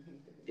moment,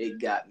 it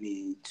got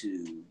me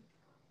to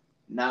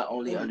not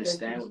only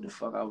understand what the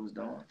fuck I was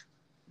doing,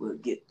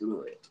 but get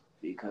through it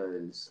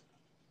because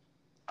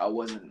I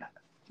wasn't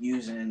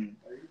using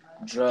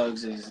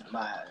drugs as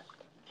my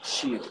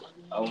shield.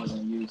 I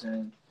wasn't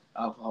using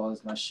alcohol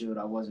as my shield.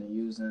 I wasn't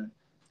using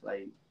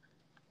like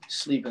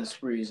sleeping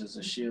sprees as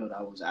a shield.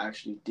 I was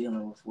actually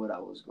dealing with what I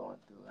was going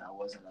through, and I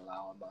wasn't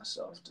allowing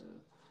myself to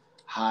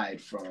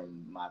hide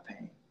from my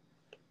pain.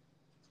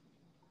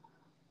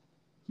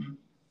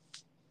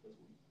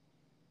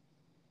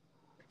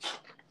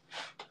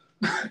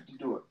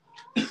 Do it.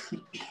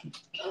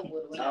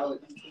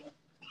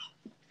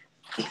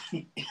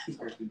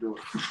 First you do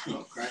it.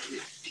 Crack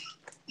it.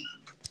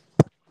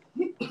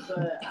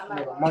 but I'm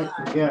not gonna Might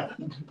lie. forget.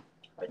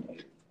 I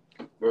did.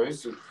 Bro,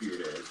 it's a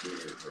cute ass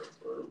mirror,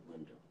 bro, or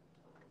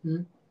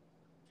window.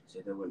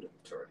 Say that window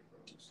retarded, bro.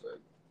 It's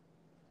like.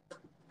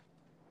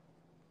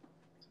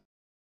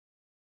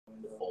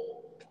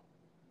 Oh.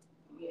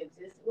 Yeah,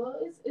 just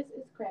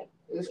it's cracked.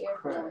 It's air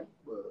cracked,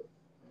 flowing.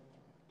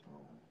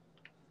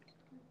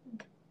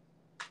 but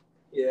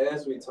Yeah,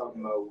 as we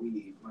talking about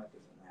weed, Mike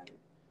doesn't have it.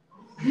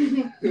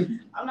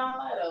 I'm not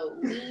lying though.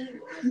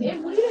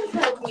 Weed has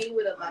helped me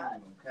with a lot.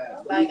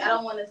 Like I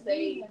don't want to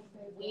say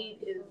weed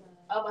is.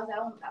 I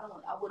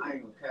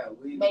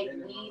wouldn't make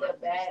weed a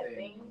bad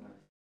thing.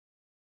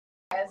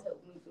 It has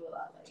helped me through a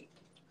lot. Like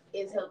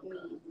it's helped me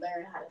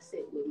learn how to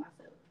sit with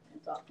myself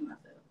and talk to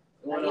myself.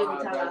 Like every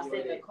time I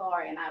sit in the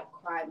car and I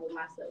cry with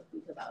myself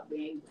because I've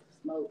been able to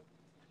smoke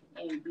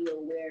and be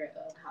aware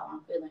of how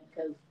I'm feeling.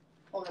 Because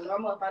on the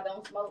normal, if I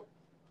don't smoke,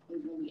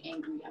 I'm gonna be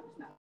angry. I'm just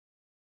not.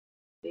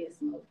 This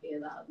smoke, it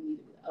allows me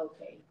to be like,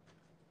 okay,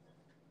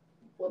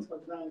 what's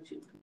wrong with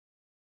you?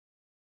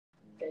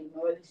 To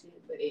ignore the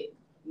shit, but it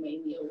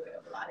made me aware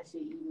of a lot of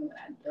shit, even when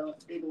I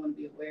didn't want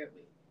to be aware of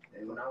it.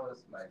 And when I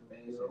was like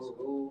finishing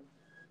school,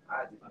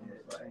 I just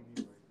finished like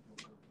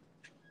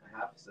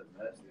half a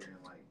semester in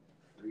like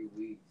 3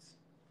 weeks.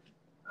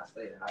 I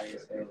stayed high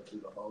as hell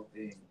through the whole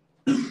thing.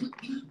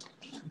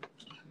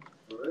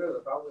 For real,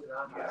 if I was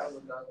not high, I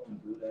was not gonna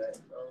do that,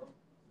 bro.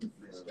 The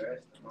stress,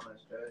 the mind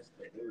stress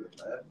that it was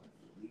left,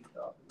 released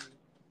off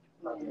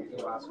of me.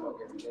 That's why I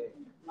smoke every day.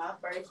 My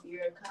first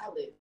year of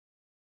college.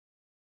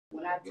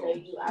 When I tell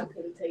you, I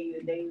couldn't tell you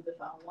the days if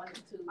I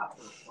wanted to.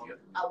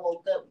 I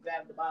woke up,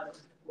 grabbed the bottle,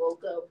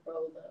 woke up,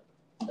 rolled up,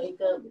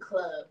 wake up,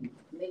 club.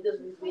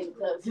 Niggas was in the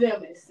club to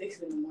them at 6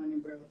 in the morning,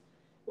 bro.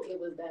 It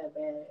was that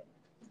bad.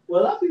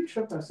 Well, I be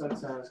tripping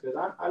sometimes because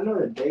I know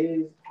the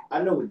days,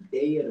 I know what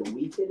day of the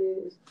week it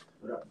is,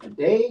 but a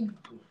day,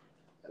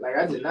 like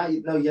I did not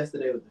know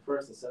yesterday was the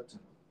 1st of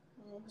September.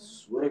 I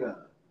swear to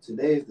God.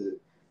 today's the.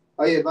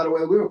 Oh yeah, by the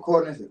way, we're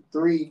recording this at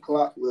 3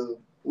 o'clock. Well,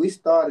 we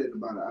started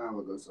about an hour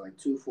ago, so like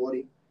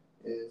 2:40.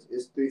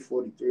 It's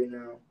 3:43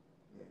 now.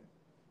 Yeah.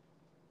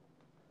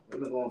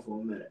 We've been going for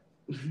a minute.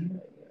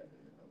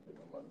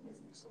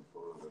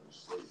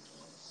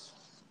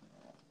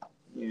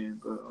 Yeah,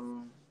 but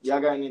y'all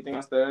got anything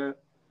else to add?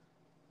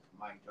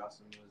 Mike, drop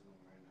some wisdom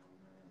right now,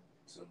 man.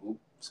 So who?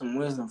 Some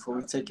wisdom before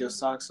we take your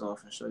socks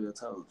off and show your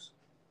toes.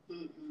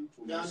 Don't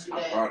do I'm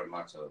that. proud of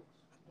my toes.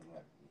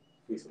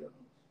 It's a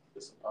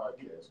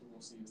podcast. We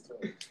gonna see his toes.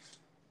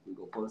 We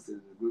gonna post it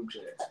in the group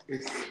chat.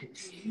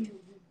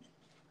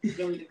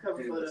 Give me the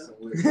cover photo.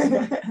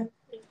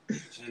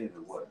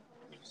 What?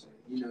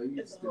 You know, you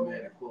just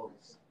demanding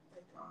quotes.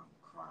 I'm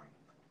crying.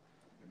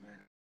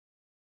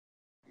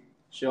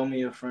 Show me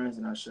your friends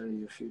and I'll show you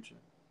your future.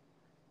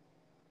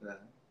 That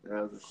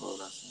was a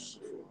quote I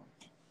seen before.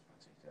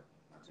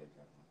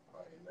 I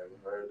ain't never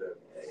heard that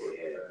before.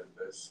 Yeah.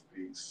 That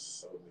speaks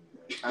so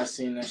many things. I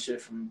seen that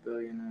shit from a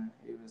billionaire.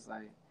 He was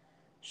like,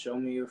 show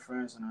me your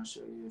friends and I'll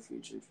show you your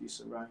future if you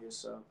surround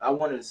yourself. I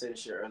wanted to say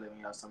this shit earlier when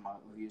y'all was talking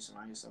about who you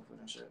surround yourself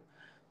with and shit.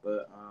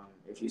 But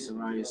if you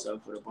surround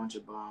yourself with a bunch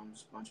of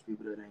bums, a bunch of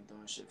people that ain't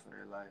doing shit for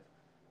their life,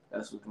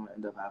 that's what's going to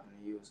end up happening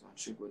to you. It's going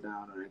to trickle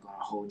down or they're going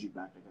to hold you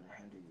back. They're going to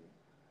hinder you.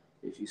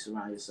 If you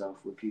surround yourself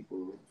with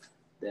people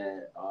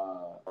that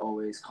are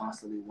always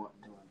constantly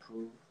wanting to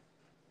improve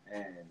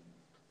and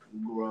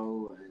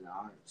grow and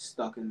aren't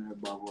stuck in their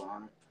bubble,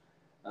 aren't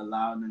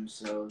allow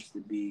themselves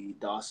to be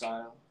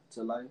docile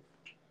to life,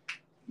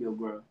 you'll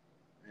grow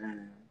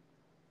and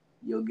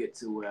you'll get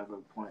to whatever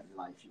point in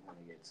life you want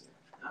to get to.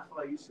 I feel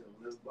like you should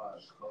live by a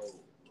code,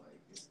 like,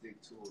 and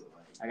stick to it.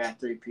 Like, I got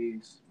 3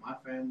 P's. My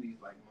family's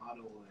like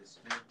motto was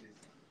strength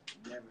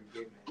is never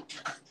given,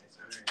 it's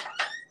earned.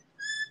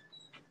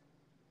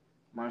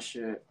 My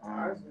shit.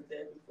 Ours was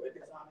there before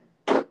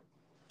dishonor.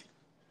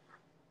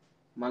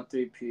 My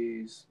 3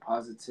 P's: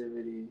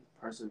 positivity,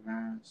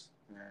 perseverance,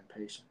 and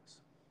patience.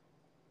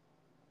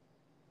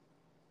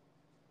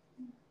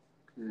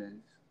 Cause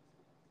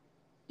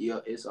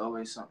it's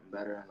always something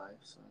better in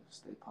life, so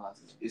stay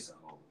positive. It's a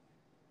whole.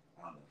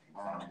 I don't know if you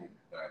found it,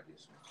 but I did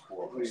some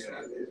 4%. It's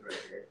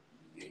right here.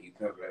 Yeah, you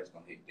cover that, it's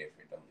gonna hit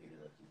different. Don't hit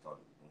it like you thought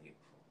it was gonna hit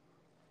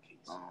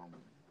before.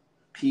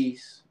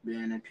 Peace,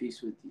 being at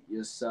peace with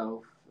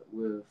yourself,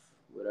 with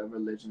whatever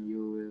religion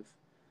you're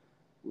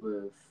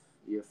with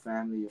your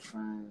family, your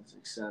friends,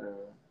 etc.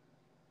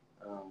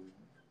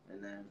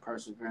 And then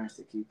perseverance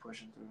to keep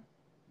pushing through,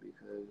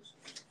 because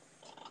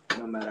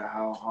no matter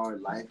how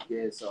hard life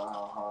gets or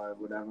how hard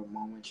whatever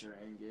moment you're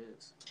in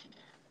gets,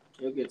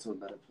 you'll get to a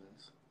better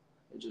place.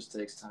 It just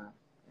takes time.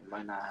 It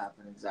might not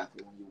happen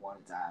exactly when you want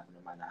it to happen.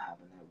 It might not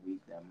happen that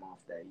week, that month,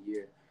 that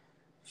year.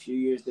 A few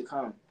years to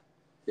come,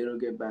 it'll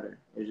get better.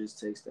 It just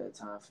takes that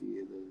time for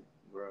you to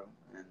grow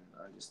and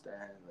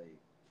understand, like,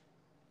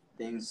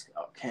 things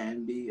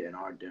can be and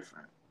are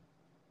different.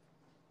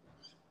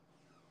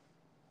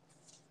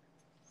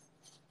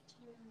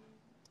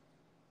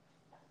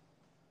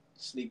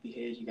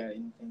 Sleepyhead, you got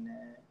anything to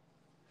add?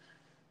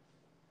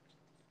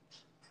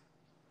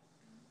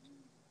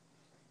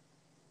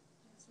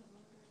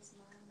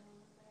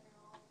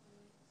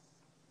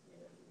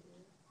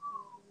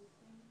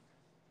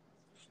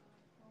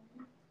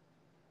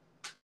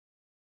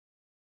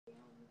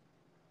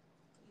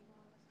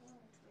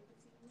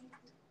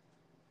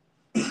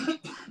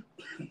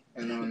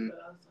 And on But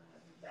also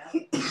have a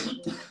balance.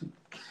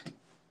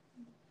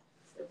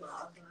 But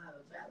also have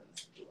a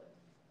balance.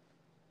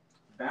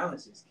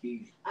 Balance is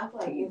key. I feel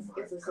like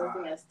it's a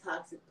something as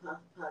toxic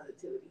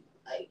positivity.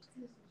 Like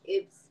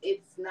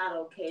it's not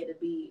okay to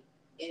be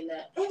in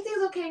that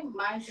everything's okay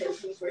mindset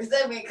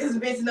 24/7 because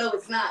bitch no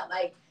it's not.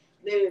 Like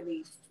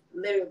literally,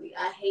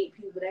 I hate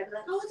people that be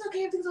like, oh it's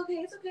okay, everything's okay,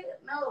 it's okay.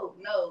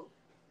 No.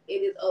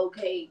 It is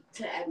okay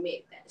to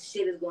admit that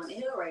shit is going to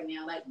hell right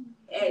now. Like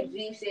at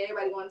G said,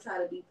 everybody want to try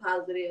to be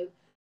positive,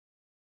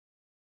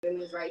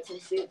 women's rights and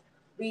shit.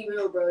 Be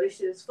real, bro. This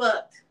shit is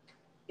fucked.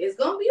 It's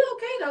gonna be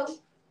okay though.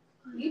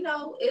 You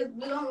know,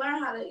 we're gonna learn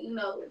how to,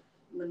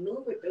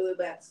 maneuver through it,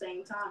 but at the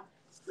same time,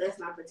 let's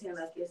not pretend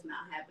like it's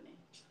not happening.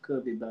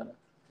 could be better.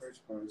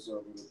 First part is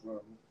solving the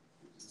problem.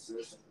 It's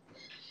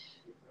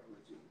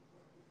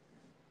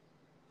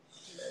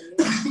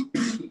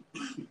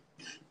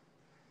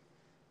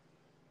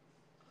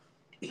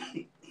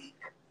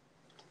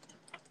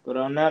But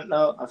on that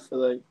note, I feel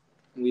like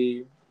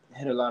we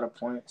hit a lot of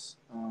points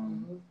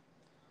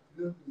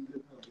good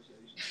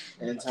conversation.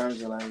 in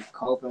terms of like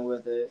coping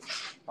with it,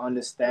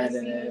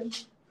 understanding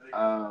it,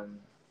 how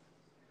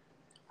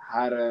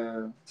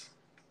to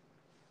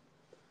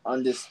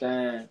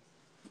understand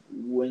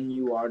when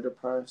you are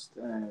depressed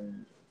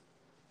and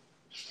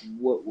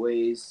what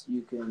ways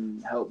you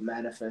can help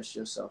manifest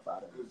yourself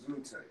out of it.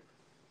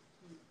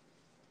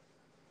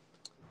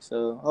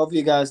 So, hope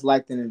you guys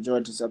liked and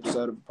enjoyed this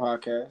episode of the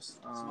podcast.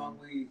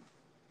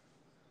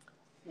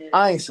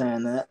 I ain't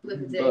saying that, but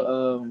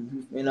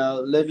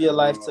live your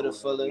life to the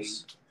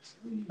fullest.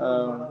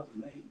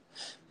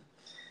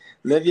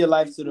 Live your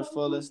life to the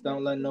fullest.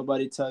 Don't let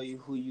nobody tell you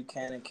who you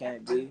can and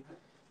can't be,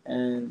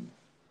 and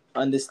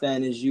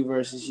understand it's you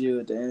versus you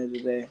at the end of the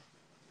day.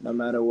 No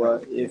matter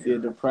what, if you're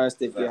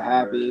depressed, if you're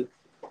happy,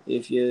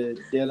 if you're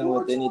dealing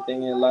with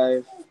anything in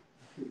life,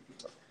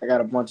 I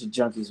got a bunch of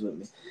junkies with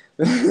me.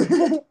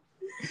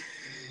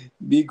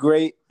 Be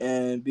great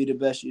and be the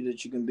best you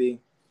that you can be.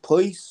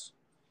 Peace.